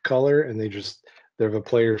black color, and they have a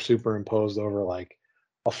player superimposed over like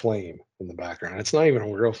a flame in the background. It's not even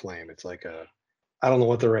a real flame. It's like I don't know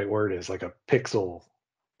what the right word is, like a pixel,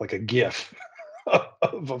 like a GIF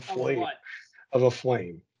of a flame. Of a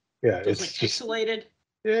flame. Yeah, so it's like pixelated.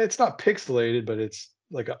 Yeah, it's not pixelated, but it's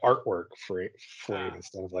like an artwork flame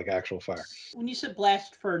instead of like actual fire. When you said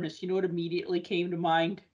Blast Furnace, you know what immediately came to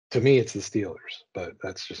mind? To me, it's the Steelers, but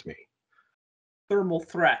that's just me. Thermal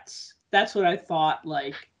threats. That's what I thought.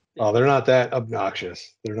 Like, oh, they're not that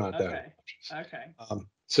obnoxious. They're not that obnoxious. Okay.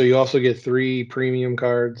 So you also get 3 premium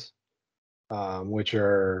cards, which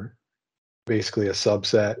are basically a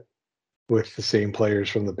subset with the same players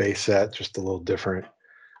from the base set, just a little different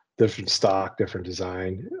stock, different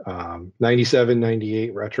design. 97,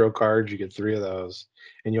 98 retro cards, you get 3 of those,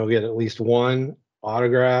 and you'll get at least 1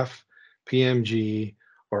 autograph, PMG,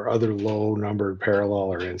 or other low numbered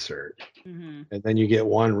parallel or insert. Mm-hmm. And then you get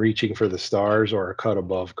 1 reaching for the stars or a cut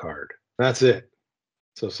above card. That's it.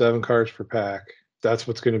 So 7 cards per pack. That's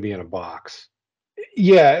what's going to be in a box.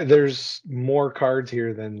 Yeah, there's more cards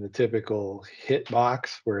here than the typical hit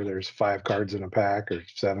box where there's 5 cards in a pack or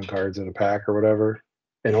 7 cards in a pack or whatever,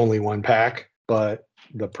 and only 1 pack. But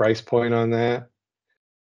the price point on that,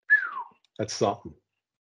 that's something.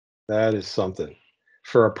 That is something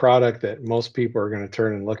for a product that most people are going to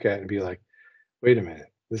turn and look at and be like, wait a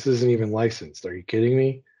minute, this isn't even licensed. Are you kidding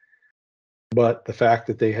me? But the fact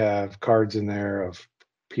that they have cards in there of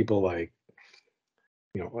people like,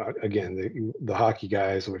 again, the hockey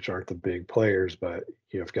guys, which aren't the big players, but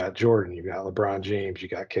you've got Jordan, you've got LeBron James, you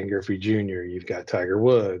got Ken Griffey Jr., you've got Tiger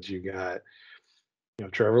Woods, you got,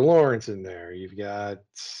 Trevor Lawrence in there, you've got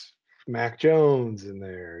Mac Jones in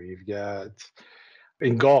there, you've got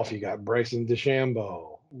in golf, you got Bryson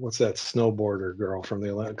DeChambeau, what's that snowboarder girl from the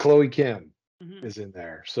Olympics? Chloe Kim Mhm. is in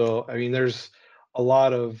there. So I mean, there's a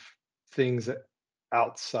lot of things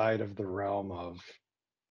outside of the realm of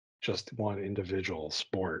just one individual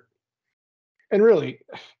sport. And really,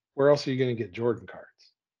 where else are you going to get Jordan cards?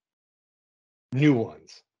 New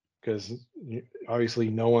ones, because obviously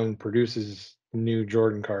no one produces new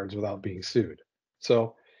Jordan cards without being sued.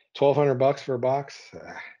 So $1,200 for a box.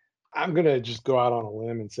 I'm gonna just go out on a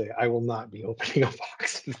limb and say I will not be opening a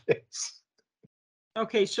box of this.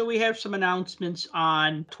 Okay, so we have some announcements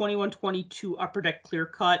on 21-22 Upper Deck Clear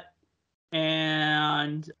Cut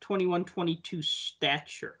and 21-22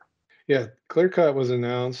 Stature. Yeah, Clear Cut was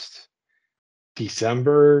announced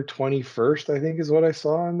December 21st, I think is what I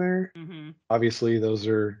saw on there. Mm-hmm. Obviously, those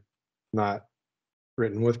are not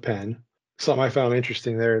written with pen. Something I found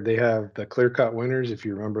interesting there, they have the Clear Cut winners, if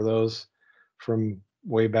you remember those from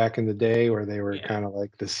way back in the day where they were kind of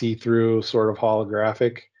like the see-through sort of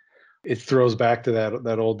holographic. It throws back to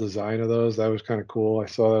that old design of those. That was kind of cool. I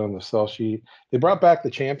saw that on the sell sheet. They brought back the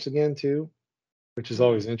champs again too, which is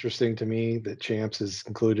always interesting to me that champs is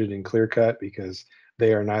included in Clear Cut because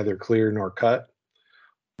they are neither clear nor cut,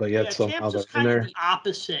 but yet somehow Champs they're is in kind of there. the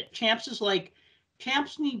opposite.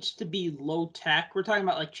 Champs needs to be low tech. We're talking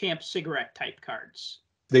about like Champs cigarette type cards.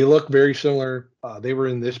 They look very similar. They were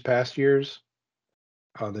in this past year's.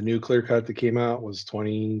 The new Clear Cut that came out was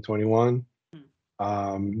 2021.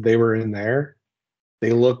 They were in there.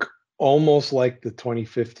 They look almost like the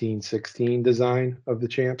 2015-16 design of the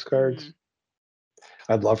champs cards.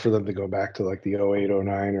 I'd love for them to go back to like the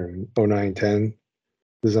 08-09 or 09-10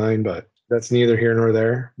 design, but that's neither here nor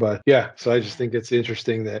there. But yeah, so I just think it's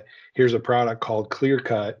interesting that here's a product called Clear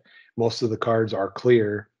Cut. Most of the cards are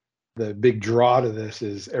clear. The big draw to this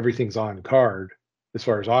is everything's on card as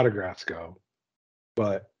far as autographs go,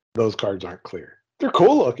 but those cards aren't clear. They're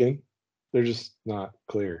cool looking. They're just not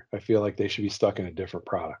clear. I feel like they should be stuck in a different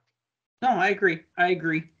product. No, I agree.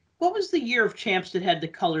 What was the year of champs that had the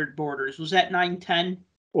colored borders? Was that 9-10?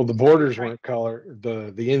 Well, the borders weren't color.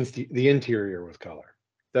 The interior was color.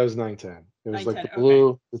 That was 9-10. It was like the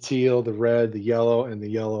blue, the teal, the red, the yellow, and the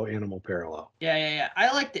yellow animal parallel. Yeah.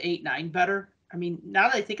 I like the 8-9 better. I mean, now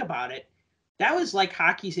that I think about it, that was like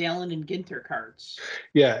Hockey's Allen and Ginter cards.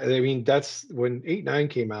 Yeah, I mean that's when 8-9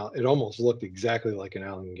 came out. It almost looked exactly like an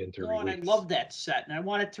Allen Ginter release. And I love that set, and I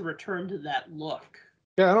want it to return to that look.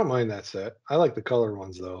 Yeah, I don't mind that set. I like the color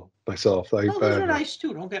ones though myself. Those are nice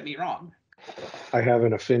too. Don't get me wrong. I have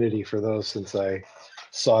an affinity for those since I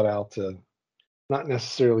sought out to not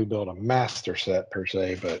necessarily build a master set per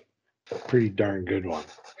se, but a pretty darn good one.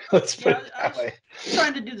 Let's put it that way. I was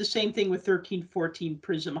trying to do the same thing with 13-14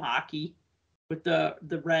 Prism Hockey with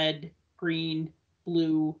the red, green,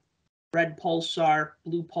 blue, red pulsar,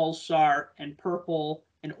 blue pulsar, and purple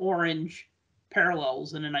and orange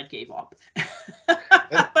parallels, and then I gave up.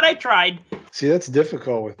 But I tried. See, that's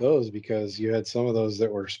difficult with those because you had some of those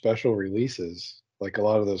that were special releases, like a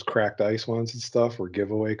lot of those cracked ice ones and stuff were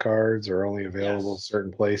giveaway cards or only available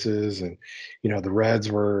certain places. And, the reds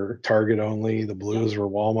were Target only, the blues were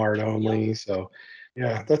Walmart only. So,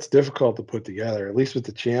 yeah, that's difficult to put together. At least with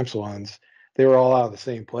the champs ones, they were all out of the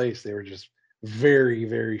same place. They were just very,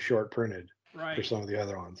 very short printed for some of the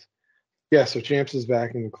other ones. Yeah, so Champs is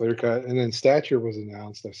back in the Clear Cut, and then Stature was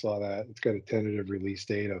announced. I saw that. It's got a tentative release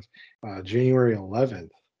date of January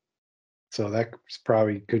 11th. So that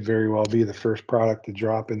probably could very well be the first product to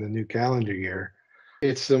drop in the new calendar year.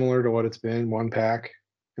 It's similar to what it's been, 1 pack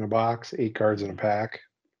in a box, 8 cards in a pack.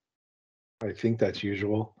 I think that's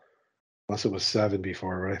usual, unless it was 7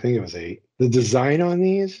 before, but I think it was 8. The design on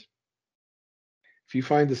these, if you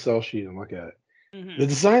find the sell sheet and look at it, the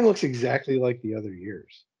design looks exactly like the other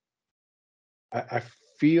years. I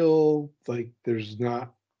feel like there's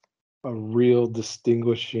not a real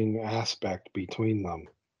distinguishing aspect between them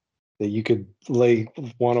that you could lay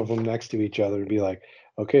one of them next to each other and be like,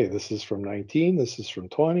 okay, this is from 19, this is from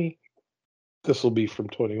 20, this will be from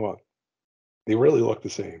 21. They really look the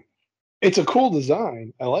same. It's a cool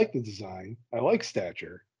design. I like the design. I like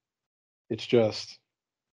Stature. It's just,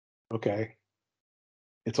 okay.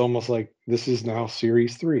 It's almost like this is now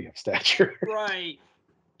series 3 of Stature. Right.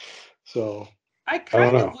 So I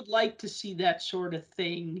kind of would like to see that sort of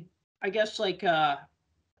thing. I guess like a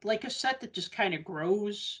set that just kind of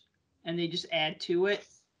grows and they just add to it.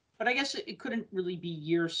 But I guess it couldn't really be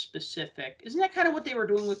year specific. Isn't that kind of what they were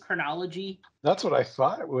doing with Chronology? That's what I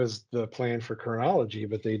thought was the plan for Chronology,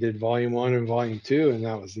 but they did Volume 1 and Volume 2, and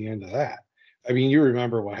that was the end of that. I mean, you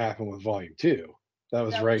remember what happened with Volume 2. That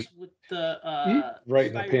was right with the right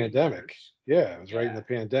in the pandemic. Letters. Yeah, it was right in the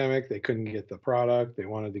pandemic. They couldn't get the product. They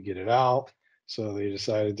wanted to get it out. So they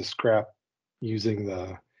decided to scrap using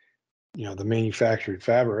the manufactured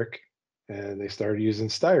fabric, and they started using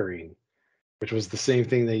styrene, which was the same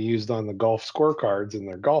thing they used on the golf scorecards in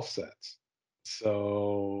their golf sets.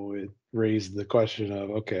 So it raised the question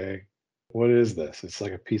of, okay, what is this? It's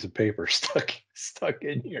like a piece of paper stuck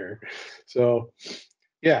in here. So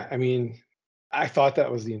yeah, I mean, I thought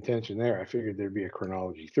that was the intention there. I figured there'd be a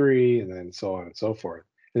chronology 3 and then so on and so forth.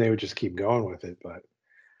 And they would just keep going with it, but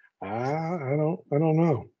I don't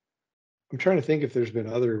know. I'm trying to think if there's been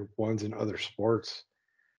other ones in other sports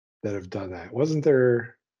that have done that. Wasn't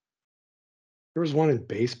there? There was one in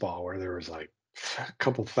baseball where there was like a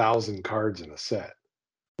couple thousand cards in a set.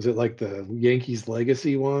 Was it like the Yankees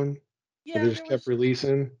Legacy one that Yeah, they there just kept was.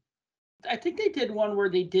 releasing? I think they did one where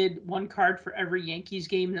they did one card for every Yankees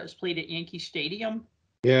game that was played at Yankee Stadium.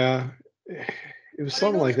 Yeah, it was But I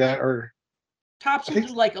something know like that that. like Or Topps I will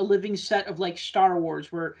think, do like a living set of like Star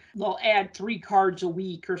Wars where they'll add 3 cards a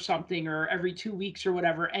week or something or every 2 weeks or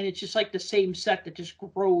whatever, and it's just like the same set that just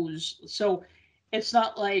grows. So it's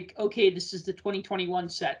not like, okay, this is the 2021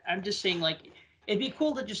 set. I'm just saying like it'd be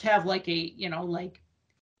cool to just have like like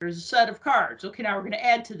there's a set of cards. Okay, now we're going to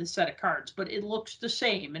add to the set of cards, but it looks the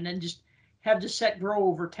same, and then just have the set grow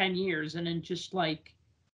over 10 years, and then just like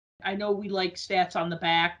I know we like stats on the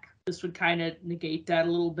back. This would kind of negate that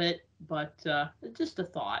a little bit, but just a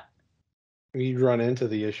thought. you'd run into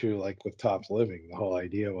the issue like with Topps Living. The whole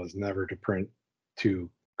idea was never to print 2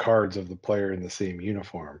 cards of the player in the same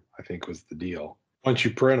uniform, I think was the deal. Once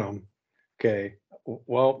you print them, okay,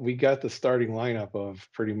 well, we got the starting lineup of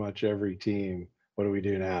pretty much every team. What do we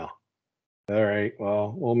do now? All right,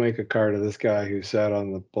 well, we'll make a card of this guy who sat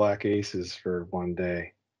on the Black Aces for one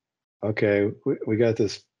day. Okay, we got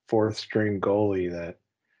this fourth string goalie that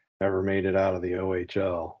never made it out of the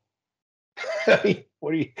OHL. I mean,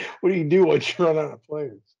 what do you do once you run out of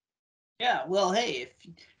players? Yeah, well, hey,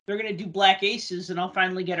 if they're going to do Black Aces, then I'll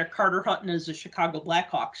finally get a Carter Hutton as a Chicago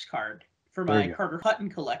Blackhawks card for There my you go. Carter Hutton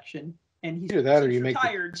collection. And he's Either that or since you make the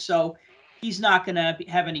retired, so he's not going to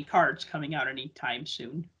have any cards coming out anytime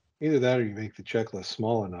soon. either that or you make the checklist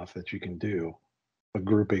small enough that you can do a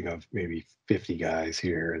grouping of maybe 50 guys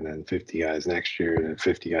here and then 50 guys next year and then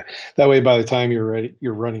 50 guys. That way, by the time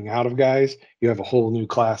you're running out of guys, you have a whole new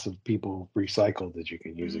class of people recycled that you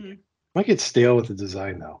can use again. Might get stale with the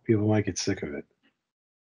design though. People might get sick of it.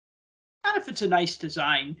 Not if it's a nice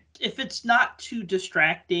design. If it's not too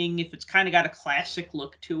distracting, if it's kind of got a classic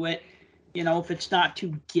look to it, if it's not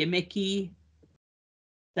too gimmicky,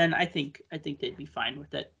 then I think they'd be fine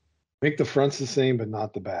with it. Make the fronts the same, but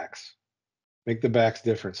not the backs. Make the backs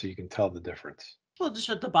different so you can tell the difference. Well, just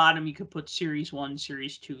at the bottom, you could put Series 1,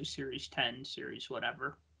 Series 2, Series 10, Series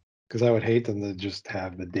whatever. Because I would hate them to just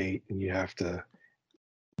have the date and you have to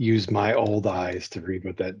use my old eyes to read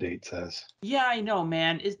what that date says. Yeah, I know,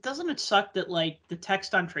 man. Doesn't it suck that like the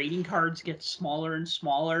text on trading cards gets smaller and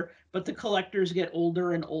smaller, but the collectors get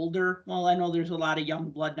older and older? Well, I know there's a lot of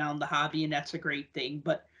young blood now in the hobby, and that's a great thing.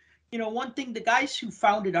 But one thing, the guys who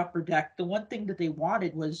founded Upper Deck, the one thing that they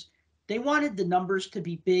wanted was they wanted the numbers to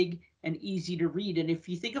be big and easy to read. And if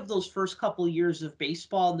you think of those first couple of years of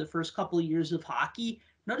baseball and the first couple of years of hockey,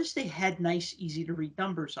 notice they had nice, easy to read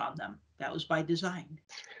numbers on them. That was by design.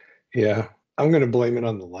 Yeah, I'm going to blame it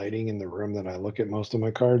on the lighting in the room that I look at most of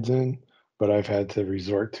my cards in, but I've had to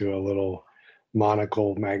resort to a little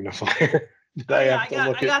monocle magnifier that Oh I yeah, have I to got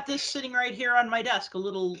look I at. got this sitting right here on my desk, a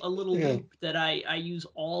little Yeah, loop that I use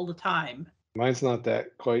all the time. mine's not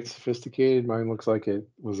that quite sophisticated. Mine looks like it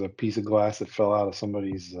was a piece of glass that fell out of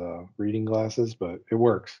somebody's reading glasses, but it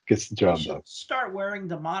works. Gets the You job should done. start wearing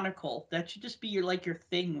the monocle. That should just be your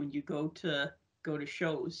thing when you go to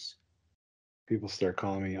shows. People start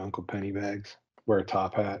calling me Uncle Pennybags. Wear a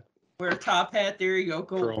top hat, Wear a top hat. There you go.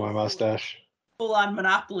 curl Go my mustache. full on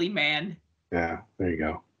Monopoly man. Yeah, there you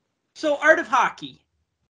go. So Art of Hockey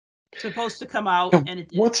supposed to come out, Yeah, and it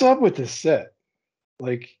did. what's up with this set?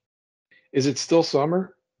 Like, is it still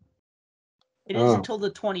summer? It is Oh, until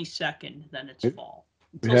the 22nd. Then it's it, fall.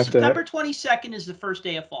 we Until have to September 22nd is the first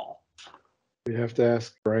day of fall. we have to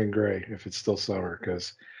ask Brian Gray if it's still summer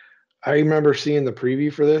because I remember seeing the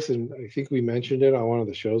preview for this, and I think we mentioned it on one of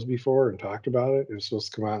the shows before and talked about it. It was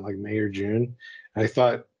supposed to come out in like May or June. And I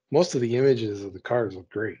thought most of the images of the cards look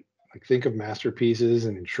great. Like think of masterpieces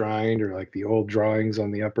and enshrined, or like the old drawings on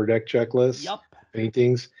the upper deck checklist, Yup.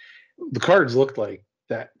 paintings. The cards looked like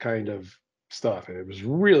that kind of stuff, and it was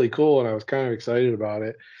really cool. And I was kind of excited about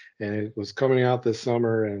it. And it was coming out this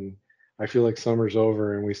summer, and I feel like summer's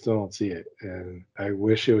over and we still don't see it. And I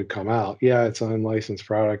wish it would come out. Yeah, it's an unlicensed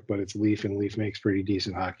product, but it's Leaf, and Leaf makes pretty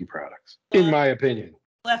decent hockey products, in my opinion.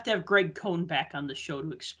 We'll have to have Greg Cohn back on the show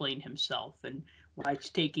to explain himself. And why it's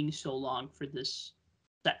taking so long for this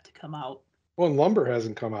set to come out. Well, and Lumber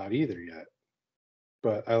hasn't come out either yet.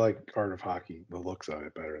 But I like Art of Hockey, the looks of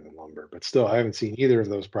it better than Lumber. But still, I haven't seen either of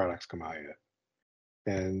those products come out yet.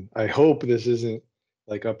 And I hope this isn't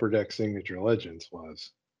like Upper Deck Signature Legends was.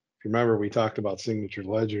 If you remember, we talked about Signature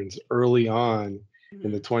Legends early on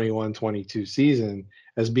in the 21-22 season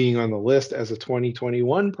as being on the list as a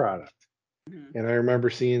 2021 product. Mm-hmm. And I remember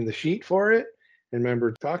seeing the sheet for it and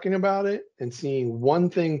remember talking about it and seeing one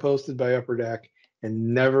thing posted by Upper Deck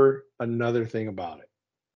and never another thing about it.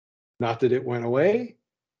 Not that it went away,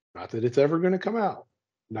 not that it's ever going to come out,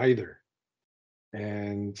 neither.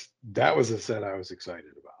 And that was a set I was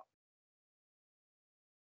excited about.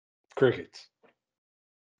 Crickets.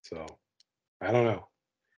 So I don't know.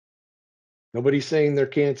 Nobody's saying they're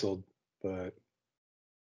canceled, but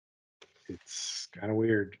it's kind of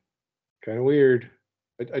weird. Kind of weird.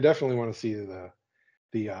 I definitely want to see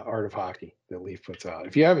the Art of Hockey that Leaf puts out.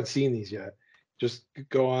 If you haven't seen these yet, just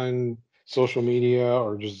go on social media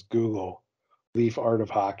or just Google Leaf Art of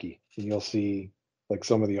Hockey, and you'll see like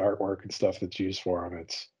some of the artwork and stuff that's used for them.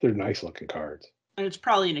 They're nice looking cards. And it's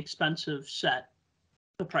probably an expensive set,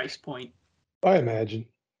 the price point. I imagine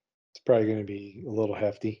it's probably going to be a little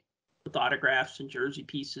hefty with autographs and jersey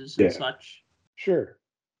pieces and such. Sure,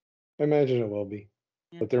 I imagine it will be,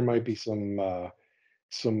 Yeah. But there might be some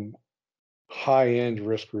high end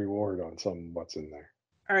risk reward on some what's in there.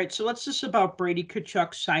 All right, so let's just about Brady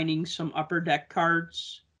Tkachuk signing some Upper Deck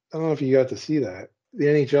cards. I don't know if you got to see that. The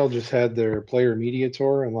NHL just had their player media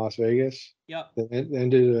tour in Las Vegas. Yep. That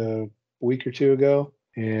ended a week or two ago,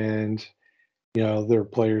 and there were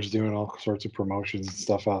players doing all sorts of promotions and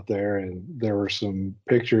stuff out there, and there were some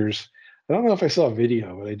pictures. I don't know if I saw a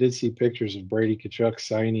video, but I did see pictures of Brady Tkachuk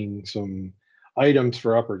signing some items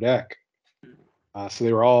for Upper Deck. So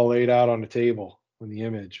they were all laid out on the table in the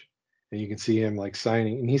image, and you can see him like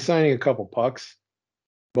signing, and he's signing a couple pucks,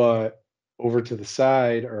 but over to the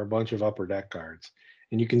side are a bunch of Upper Deck cards,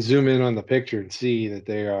 and you can zoom in on the picture and see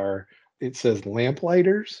that it says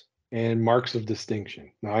Lamplighters and Marks of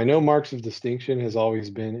Distinction. Now I know Marks of Distinction has always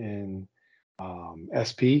been in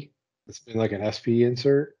SP. It's been like an SP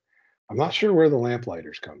insert. I'm not sure where the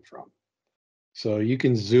Lamplighters come from. So you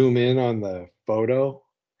can zoom in on the photo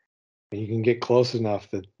and you can get close enough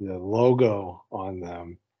that the logo on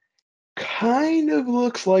them kind of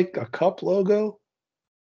looks like a cup logo.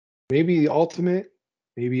 Maybe the Ultimate,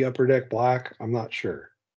 maybe Upper Deck Black. I'm not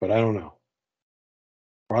sure, but I don't know.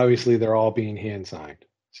 Obviously, they're all being hand signed.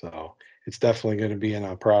 So it's definitely going to be in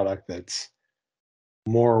a product that's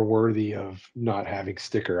more worthy of not having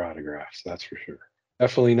sticker autographs. That's for sure.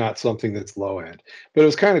 Definitely not something that's low end. But it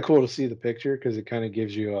was kind of cool to see the picture because it kind of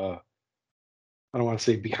gives you I don't want to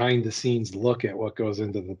say behind the scenes look at what goes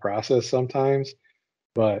into the process sometimes.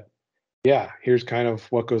 But yeah, here's kind of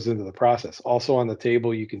what goes into the process. Also on the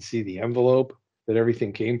table, you can see the envelope that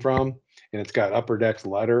everything came from. And it's got Upper Deck's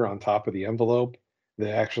letter on top of the envelope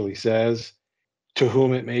that actually says, to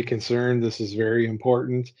whom it may concern, this is very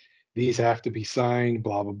important. These have to be signed,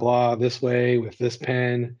 blah, blah, blah, this way with this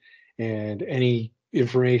pen, and any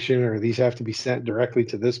information, or these have to be sent directly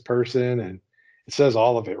to this person. And it says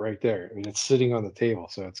all of it right there. I mean, it's sitting on the table.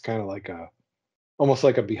 So it's kind of like almost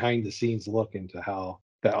like a behind the scenes look into how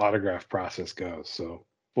that autograph process goes. So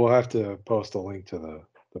we'll have to post a link to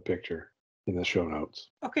the picture in the show notes.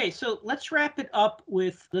 Okay, so let's wrap it up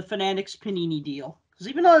with the Fanatics Panini deal. Because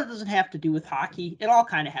even though it doesn't have to do with hockey, it all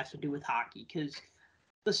kind of has to do with hockey. Because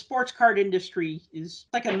the sports card industry is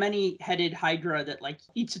like a many-headed hydra that like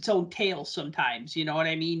eats its own tail sometimes. You know what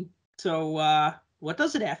I mean? So what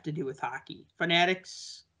does it have to do with hockey?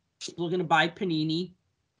 Fanatics looking to buy Panini.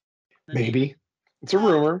 Maybe. It's a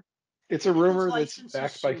rumor. It's a rumor that's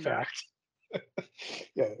backed by fact.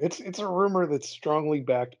 Yeah, it's a rumor that's strongly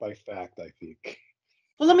backed by fact, I think.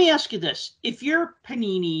 Well, let me ask you this. If you're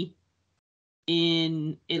Panini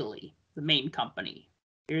in Italy, the main company,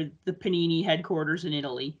 you're the Panini headquarters in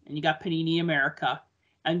Italy, and you got Panini America,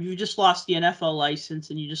 and you just lost the NFL license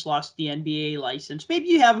and you just lost the NBA license. Maybe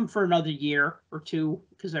you have them for another year or two,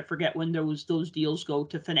 because I forget when those deals go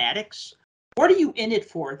to Fanatics. What are you in it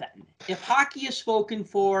for then? If hockey is spoken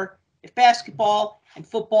for, if basketball and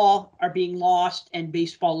football are being lost and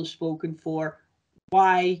baseball is spoken for,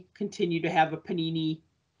 why continue to have a Panini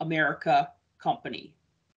America company?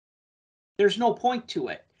 There's no point to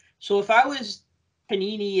it. So if I was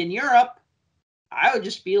Panini in Europe, I would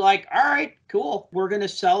just be like, all right, cool. We're going to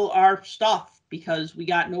sell our stuff because we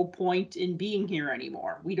got no point in being here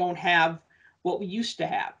anymore. We don't have what we used to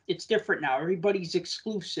have. It's different now. Everybody's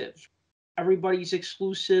exclusive. Everybody's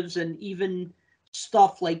exclusives, and even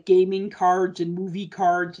stuff like gaming cards and movie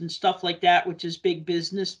cards and stuff like that, which is big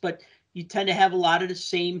business, but you tend to have a lot of the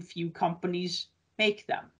same few companies make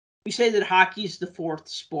them. We say that hockey is the fourth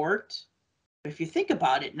sport, but if you think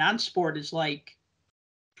about it, non-sport is like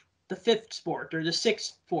the fifth sport or the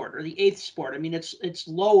sixth sport or the eighth sport. I mean, it's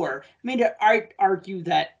lower. I mean, I argue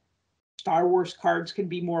that Star Wars cards can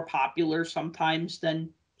be more popular sometimes than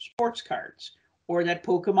sports cards, or that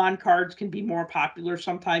Pokemon cards can be more popular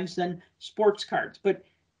sometimes than sports cards. But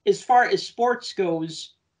as far as sports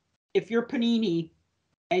goes, if you're Panini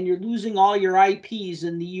and you're losing all your IPs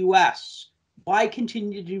in the US, why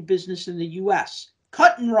continue to do business in the US?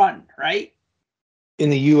 Cut and run, right? In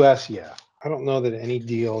the US, yeah. I don't know that any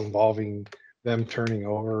deal involving them turning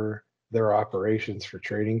over their operations for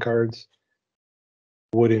trading cards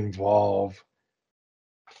would involve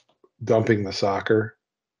dumping the soccer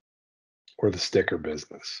or the sticker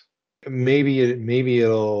business. Maybe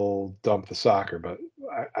it'll dump the soccer, but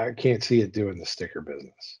I can't see it doing the sticker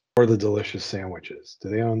business or the delicious sandwiches. Do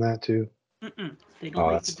they own that too? They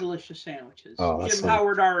don't make the delicious sandwiches. That's Jim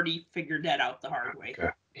Howard already figured that out the hard way. Okay.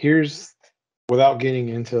 Here's, without getting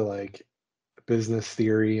into like business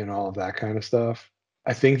theory and all of that kind of stuff,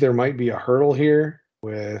 I think there might be a hurdle here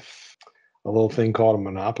with a little thing called a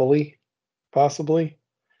monopoly, possibly.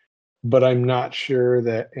 But I'm not sure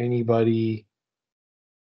that anybody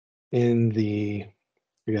in the,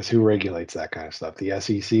 I guess, who regulates that kind of stuff, the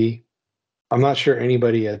SEC. I'm not sure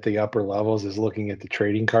anybody at the upper levels is looking at the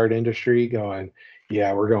trading card industry going,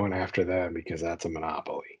 yeah, we're going after them because that's a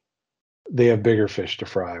monopoly. They have bigger fish to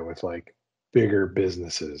fry with like bigger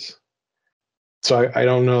businesses. So I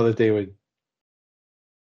don't know that they would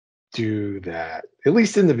do that, at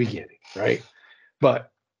least in the beginning, right?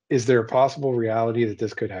 But is there a possible reality that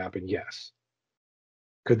this could happen? Yes.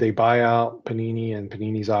 Could they buy out Panini and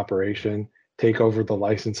Panini's operation, take over the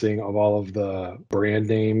licensing of all of the brand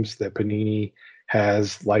names that Panini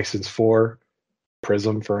has license for,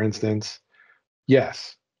 Prism, for instance?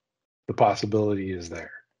 Yes, the possibility is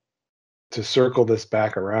there. To circle this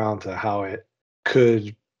back around to how it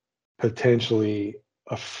could potentially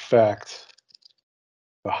affect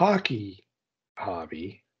the hockey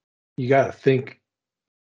hobby, you got to think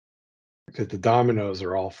that the dominoes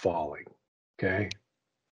are all falling. Okay.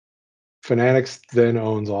 Fanatics then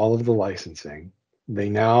owns all of the licensing. They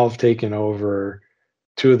now have taken over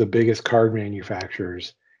two of the biggest card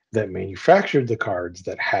manufacturers that manufactured the cards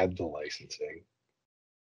that had the licensing.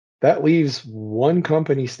 That leaves one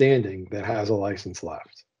company standing that has a license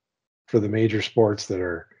left for the major sports that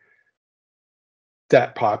are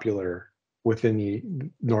that popular within the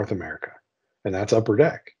North America, and that's Upper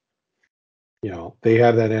Deck. They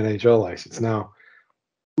have that NHL license. Now,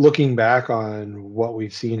 looking back on what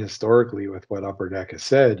we've seen historically with what Upper Deck has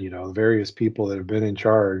said, the various people that have been in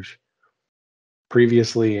charge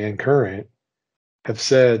previously and current have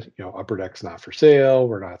said, Upper Deck's not for sale.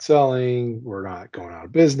 We're not selling. We're not going out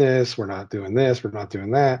of business. We're not doing this. We're not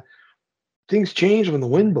doing that. Things change when the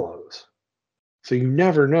wind blows. So you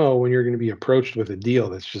never know when you're going to be approached with a deal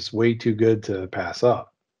that's just way too good to pass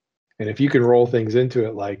up. And if you can roll things into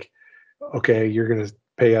it like, okay, you're going to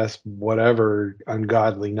pay us whatever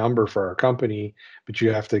ungodly number for our company, but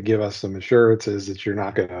you have to give us some assurances that you're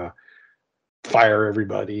not going to fire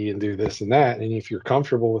everybody and do this and that. And if you're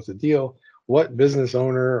comfortable with the deal, what business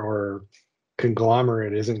owner or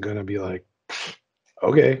conglomerate isn't going to be like,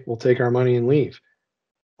 okay, we'll take our money and leave?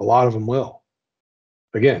 A lot of them will.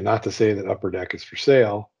 Again, not to say that Upper Deck is for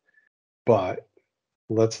sale, but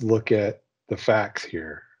let's look at the facts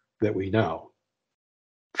here that we know.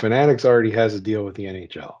 Fanatics already has a deal with the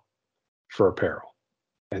NHL for apparel,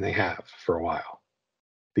 and they have for a while.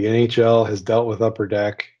 The NHL has dealt with Upper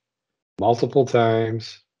Deck multiple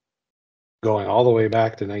times, going all the way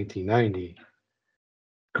back to 1990,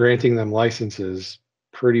 granting them licenses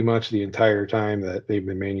pretty much the entire time that they've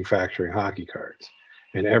been manufacturing hockey cards.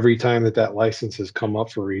 And every time that license has come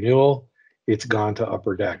up for renewal, it's gone to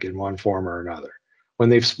Upper Deck in one form or another. When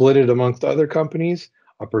they've split it amongst other companies,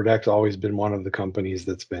 Upper Deck's always been one of the companies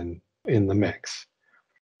that's been in the mix.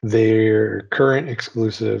 Their current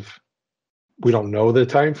exclusive, we don't know the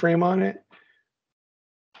time frame on it,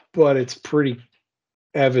 but it's pretty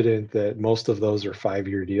evident that most of those are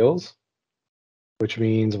 5-year deals, which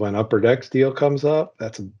means when Upper Deck's deal comes up,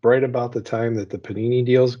 that's right about the time that the Panini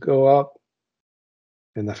deals go up.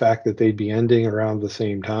 And the fact that they'd be ending around the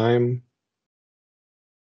same time,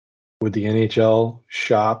 would the NHL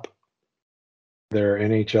shop their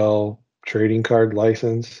NHL trading card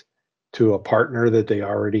license to a partner that they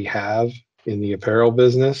already have in the apparel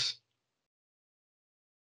business,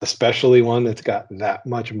 especially one that's got that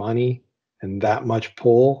much money and that much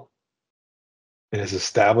pull? and has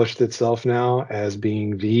established itself now as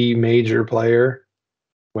being the major player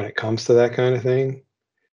when it comes to that kind of thing,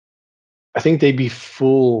 I think they'd be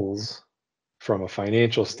fools from a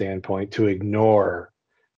financial standpoint to ignore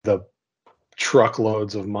the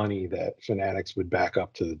truckloads of money that Fanatics would back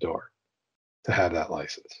up to the door to have that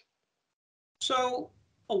license. So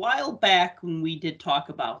a while back when we did talk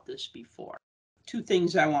about this before, two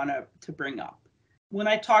things I want to bring up. When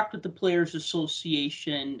I talked with the Players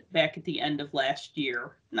Association back at the end of last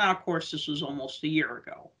year, now of course this was almost a year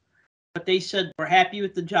ago, but they said we're happy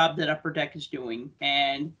with the job that Upper Deck is doing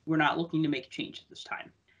and we're not looking to make a change at this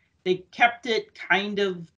time. They kept it kind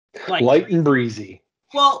of like light and breezy.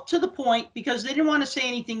 Well, to the point, because they didn't want to say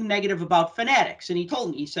anything negative about Fanatics. And he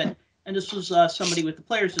told me, he said, and this was somebody with the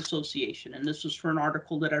Players Association, and this was for an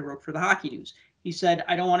article that I wrote for the Hockey News. He said,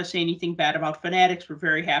 I don't want to say anything bad about Fanatics. We're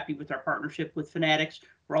very happy with our partnership with Fanatics.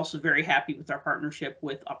 We're also very happy with our partnership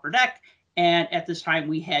with Upper Deck. And at this time,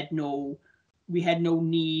 we had no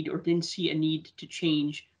need or didn't see a need to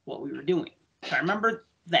change what we were doing. So I remember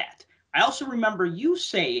that. I also remember you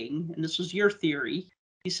saying, and this was your theory,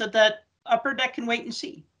 you said that Upper Deck can wait and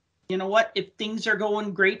see. You know what? If things are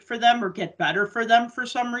going great for them or get better for them for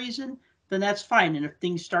some reason, then that's fine. And if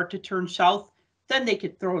things start to turn south, then they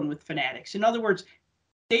could throw in with Fanatics. In other words,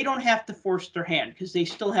 they don't have to force their hand because they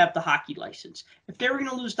still have the hockey license. If they were going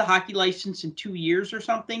to lose the hockey license in 2 years or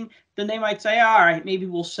something, then they might say, all right, maybe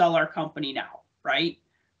we'll sell our company now, right?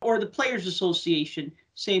 Or the Players Association,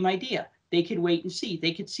 same idea. They could wait and see.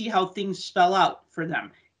 They could see how things spell out for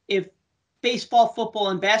them. If baseball, football,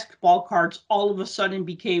 and basketball cards all of a sudden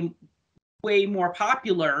became way more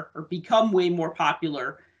popular or become way more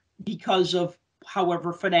popular because of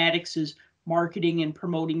however Fanatics is marketing and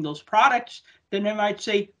promoting those products, then they might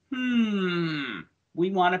say, we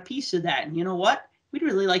want a piece of that. And you know what? We'd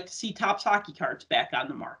really like to see Topps hockey cards back on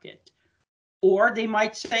the market. Or they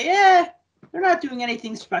might say, they're not doing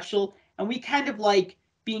anything special, and we kind of like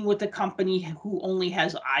being with a company who only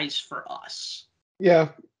has eyes for us. Yeah,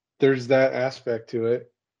 there's that aspect to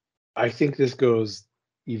it. I think this goes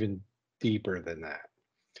even deeper than that.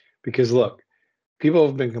 Because look, people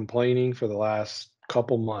have been complaining for the last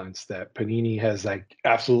couple months that Panini has like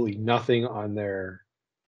absolutely nothing on their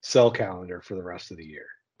sell calendar for the rest of the year,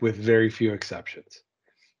 with very few exceptions.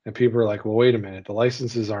 And people are like, well, wait a minute, the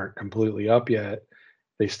licenses aren't completely up yet.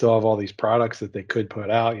 They still have all these products that they could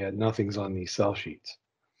put out, yet nothing's on these sell sheets.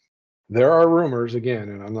 There are rumors, again,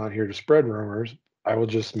 and I'm not here to spread rumors, I will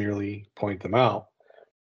just merely point them out.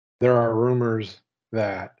 There are rumors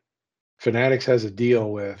that Fanatics has a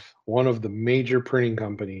deal with one of the major printing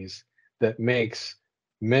companies that makes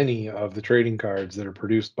many of the trading cards that are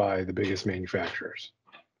produced by the biggest manufacturers.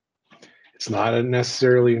 It's not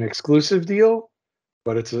necessarily an exclusive deal,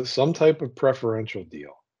 but it's some type of preferential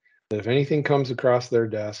deal. That if anything comes across their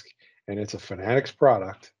desk and it's a Fanatics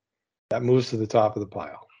product, that moves to the top of the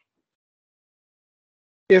pile.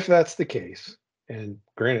 If that's the case, and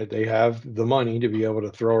granted, they have the money to be able to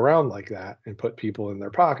throw around like that and put people in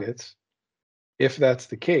their pockets. If that's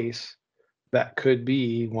the case, that could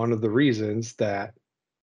be one of the reasons that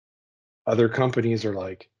other companies are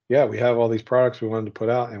like, yeah, we have all these products we wanted to put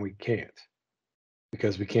out and we can't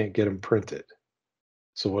because we can't get them printed.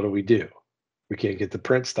 So what do? We can't get the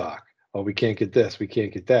print stock. Oh, we can't get this. We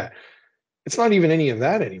can't get that. It's not even any of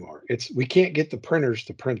that anymore. It's we can't get the printers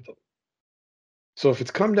to print them. So if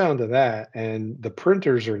it's come down to that and the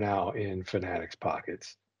printers are now in Fanatics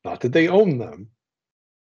pockets, not that they own them,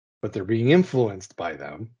 but they're being influenced by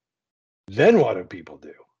them, then what do people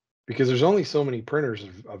do? Because there's only so many printers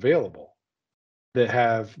available that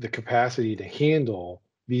have the capacity to handle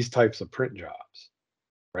these types of print jobs,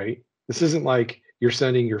 right? This isn't like you're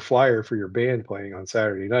sending your flyer for your band playing on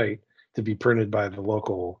Saturday night to be printed by the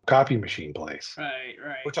local copy machine place. Right.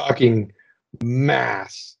 We're talking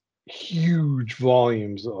huge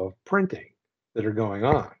volumes of printing that are going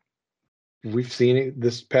on. We've seen it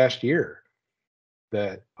this past year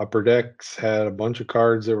that Upper Decks had a bunch of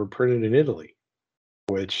cards that were printed in Italy,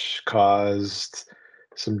 which caused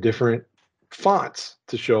some different fonts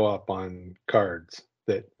to show up on cards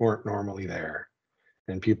that weren't normally there.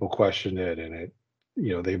 And people questioned it, and it,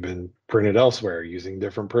 they've been printed elsewhere using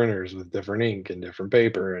different printers with different ink and different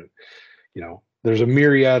paper. And, there's a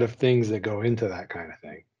myriad of things that go into that kind of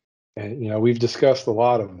thing. And, we've discussed a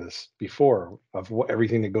lot of this before of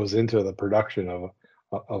everything that goes into the production of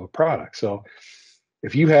a product. So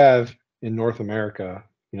if you have in North America,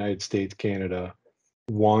 United States, Canada,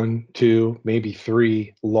 1, 2, maybe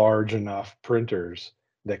 3 large enough printers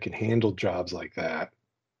that can handle jobs like that,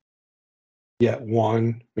 yet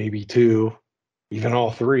 1, maybe 2, even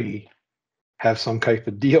all 3 have some type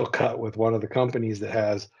of deal cut with one of the companies that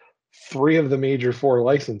has 3 of the major 4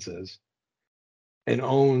 licenses and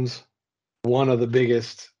owns one of the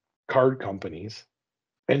biggest card companies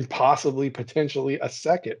and possibly potentially a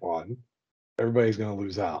second one, everybody's going to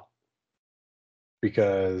lose out.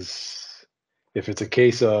 Because if it's a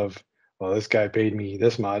case of, well, this guy paid me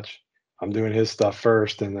this much, I'm doing his stuff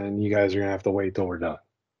first, and then you guys are going to have to wait till we're done.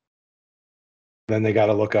 Then they got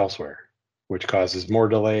to look elsewhere, which causes more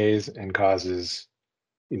delays and causes,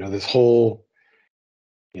 this whole,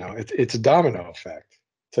 it's a domino effect.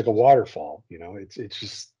 It's like a waterfall, it's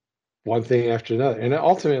just one thing after another. And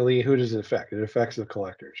ultimately, who does it affect? It affects the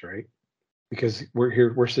collectors, right? Because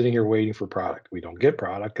we're sitting here waiting for product. We don't get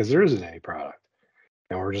product because there isn't any product.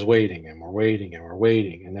 And we're just waiting and we're waiting and we're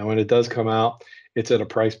waiting. And then when it does come out, it's at a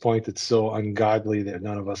price point that's so ungodly that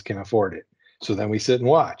none of us can afford it. So then we sit and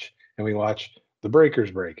watch, and we watch the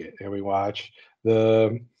breakers break it, and we watch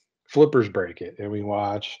the flippers break it, and we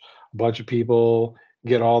watch a bunch of people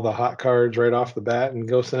get all the hot cards right off the bat and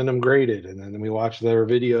go send them graded. And then we watch their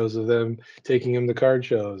videos of them taking them to card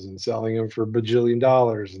shows and selling them for bajillion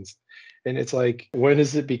dollars. And it's like, when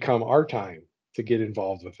does it become our time to get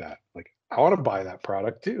involved with that? Like, I want to buy that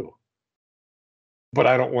product too, but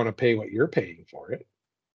I don't want to pay what you're paying for it.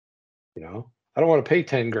 I don't want to pay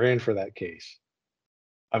 10 grand for that case.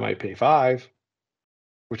 I might pay 5,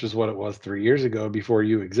 which is what it was 3 years ago before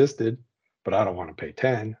you existed, but I don't want to pay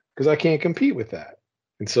 10 because I can't compete with that.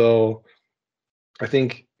 And so I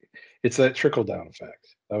think it's that trickle down effect.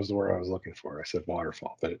 That was the word I was looking for. I said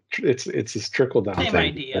waterfall, but it's this trickle down Same thing.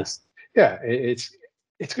 idea. It's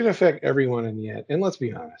going to affect everyone in the end. And let's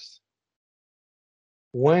be honest.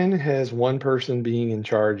 When has one person being in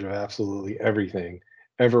charge of absolutely everything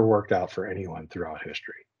ever worked out for anyone throughout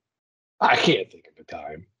history? I can't think of a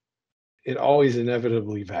time. It always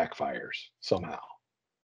inevitably backfires somehow.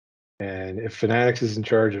 And if Fanatics is in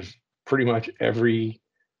charge of pretty much every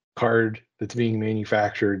card that's being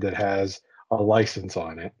manufactured that has a license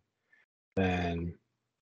on it, then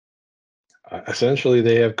essentially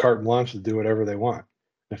they have carte blanche to do whatever they want.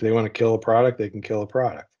 If they want to kill a product, they can kill a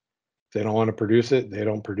product. If they don't want to produce it, they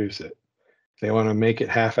don't produce it. If they want to make it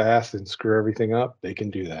half-assed and screw everything up, they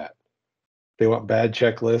can do that. If they want bad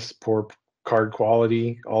checklists, poor card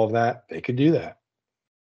quality, all of that, they could do that.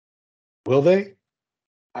 Will they?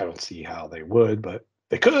 I don't see how they would, but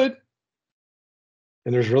they could.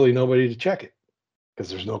 And there's really nobody to check it because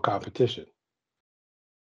there's no competition.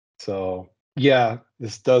 So, yeah,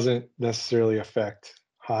 this doesn't necessarily affect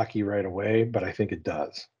hockey right away, but I think it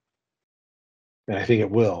does. And I think it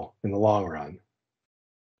will in the long run,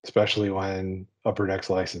 especially when Upper Deck's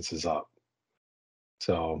license is up.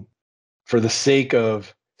 So, for the sake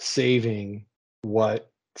of saving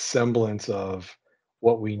what semblance of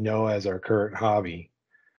what we know as our current hobby,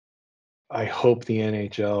 I hope the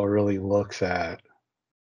NHL really looks at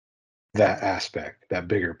that aspect, that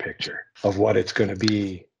bigger picture of what it's going to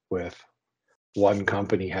be with one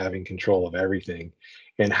company having control of everything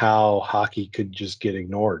and how hockey could just get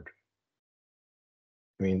ignored.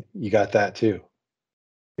 I mean, you got that too.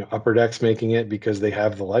 Upper Deck's making it because they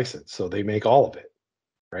have the license, so they make all of it,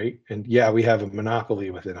 right? And yeah, we have a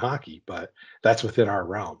monopoly within hockey, but that's within our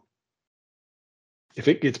realm. If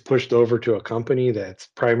it gets pushed over to a company that's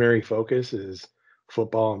primary focus is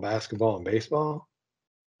football and basketball and baseball,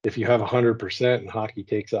 if you have 100% and hockey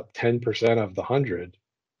takes up 10% of the 100,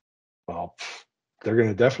 well, they're going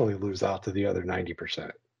to definitely lose out to the other 90%.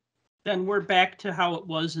 Then we're back to how it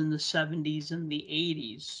was in the 70s and the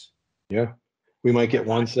 80s. Yeah. We might get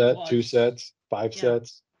one set, was. 2 sets, 5 Yeah.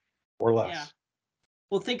 sets, or less. Yeah.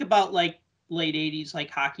 Well, think about like late 80s, like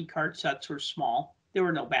hockey card sets were small. There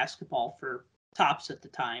were no basketball for tops at the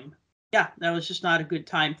time. Yeah, that was just not a good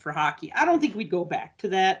time for hockey. I don't think we'd go back to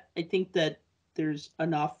that. I think that there's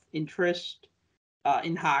enough interest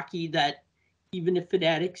in hockey that even if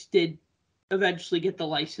Fanatics did eventually get the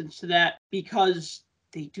license to that, because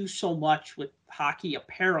they do so much with hockey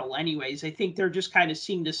apparel anyways, I think they're just kind of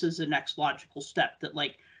seeing this as the next logical step. That,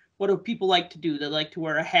 like, what do people like to do? They like to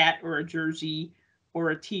wear a hat or a jersey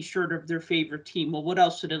or a t-shirt of their favorite team. Well, what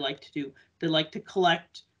else do they like to do? They like to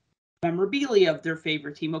collect memorabilia of their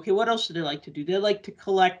favorite team. Okay, what else do they like to do? They like to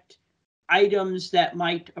collect items that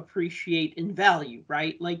might appreciate in value,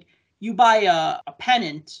 right? Like, you buy a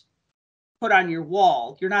pennant put on your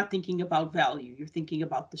wall, you're not thinking about value, you're thinking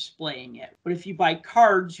about displaying it. But if you buy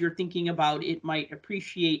cards, you're thinking about it might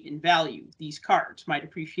appreciate in value. These cards might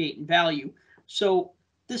appreciate in value. So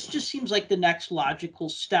this just seems like the next logical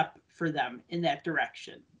step for them in that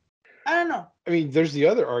direction. I don't know. I mean, there's the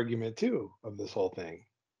other argument too of this whole thing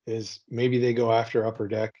is maybe they go after Upper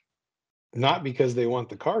Deck not because they want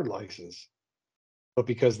the card license, but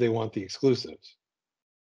because they want the exclusives.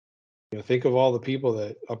 Think of all the people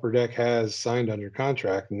that Upper Deck has signed under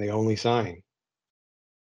contract and they only sign.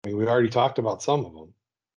 I mean, we already talked about some of them.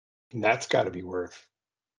 And that's got to be worth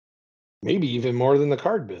maybe even more than the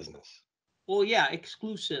card business. Well, yeah,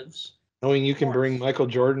 exclusives. Knowing you can bring Michael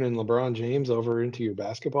Jordan and LeBron James over into your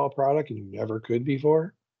basketball product and you never could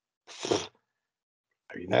before.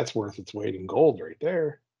 I mean, that's worth its weight in gold right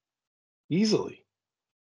there. Easily.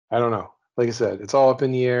 I don't know. Like I said, it's all up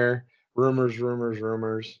in the air. Rumors.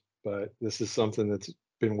 But this is something that's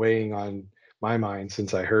been weighing on my mind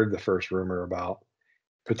since I heard the first rumor about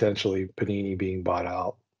potentially Panini being bought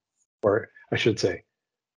out. Or I should say,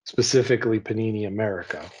 specifically Panini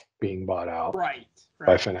America being bought out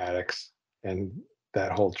by Fanatics, and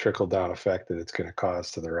that whole trickle-down effect that it's going to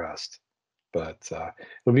cause to the rest. But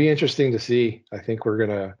it'll be interesting to see. I think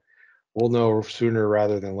we'll know sooner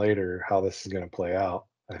rather than later how this is going to play out.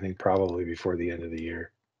 I think probably before the end of the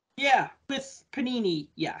year. Yeah, with Panini,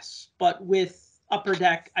 yes. But with Upper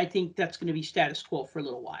Deck, I think that's going to be status quo for a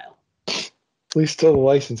little while. At least till the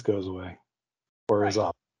license goes away or is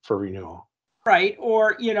up for renewal. Right.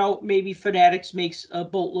 Or, maybe Fanatics makes a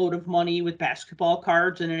boatload of money with basketball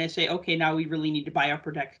cards, and then they say, okay, now we really need to buy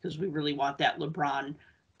Upper Deck because we really want that LeBron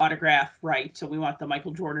autograph right. So we want the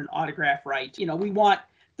Michael Jordan autograph right. We want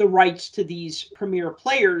the rights to these premier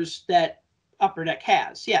players that Upper Deck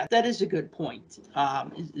has. Yeah, that is a good point,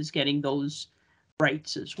 is getting those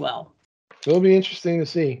rights as well. It'll be interesting to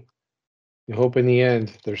see. I hope in the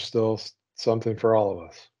end there's still something for all of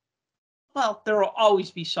us. Well, there will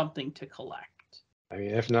always be something to collect. I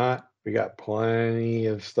mean, if not, we got plenty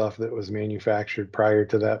of stuff that was manufactured prior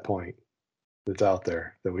to that point that's out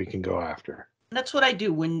there that we can go after. That's what I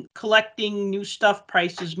do. When collecting new stuff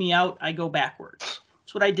prices me out, I go backwards.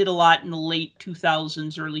 That's what I did a lot in the late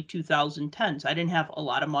 2000s, early 2010s. I didn't have a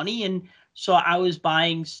lot of money, and so I was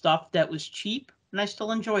buying stuff that was cheap, and I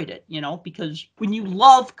still enjoyed it, because when you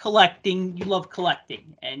love collecting, you love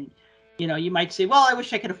collecting. And you might say, well, I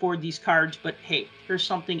wish I could afford these cards, but hey, here's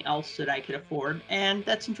something else that I could afford, and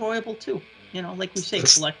that's enjoyable too. Like we say,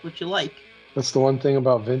 collect what you like. That's the one thing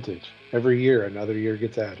about vintage. Every year, another year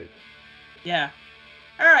gets added. Yeah.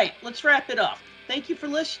 All right, let's wrap it up. Thank you for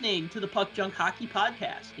listening to the Puck Junk Hockey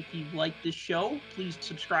Podcast. If you like this show, please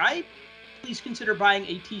subscribe. Please consider buying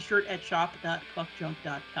a t-shirt at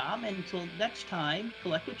shop.puckjunk.com. And until next time,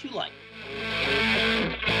 collect what you like.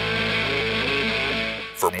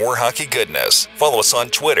 For more hockey goodness, follow us on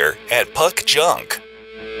Twitter at PuckJunk.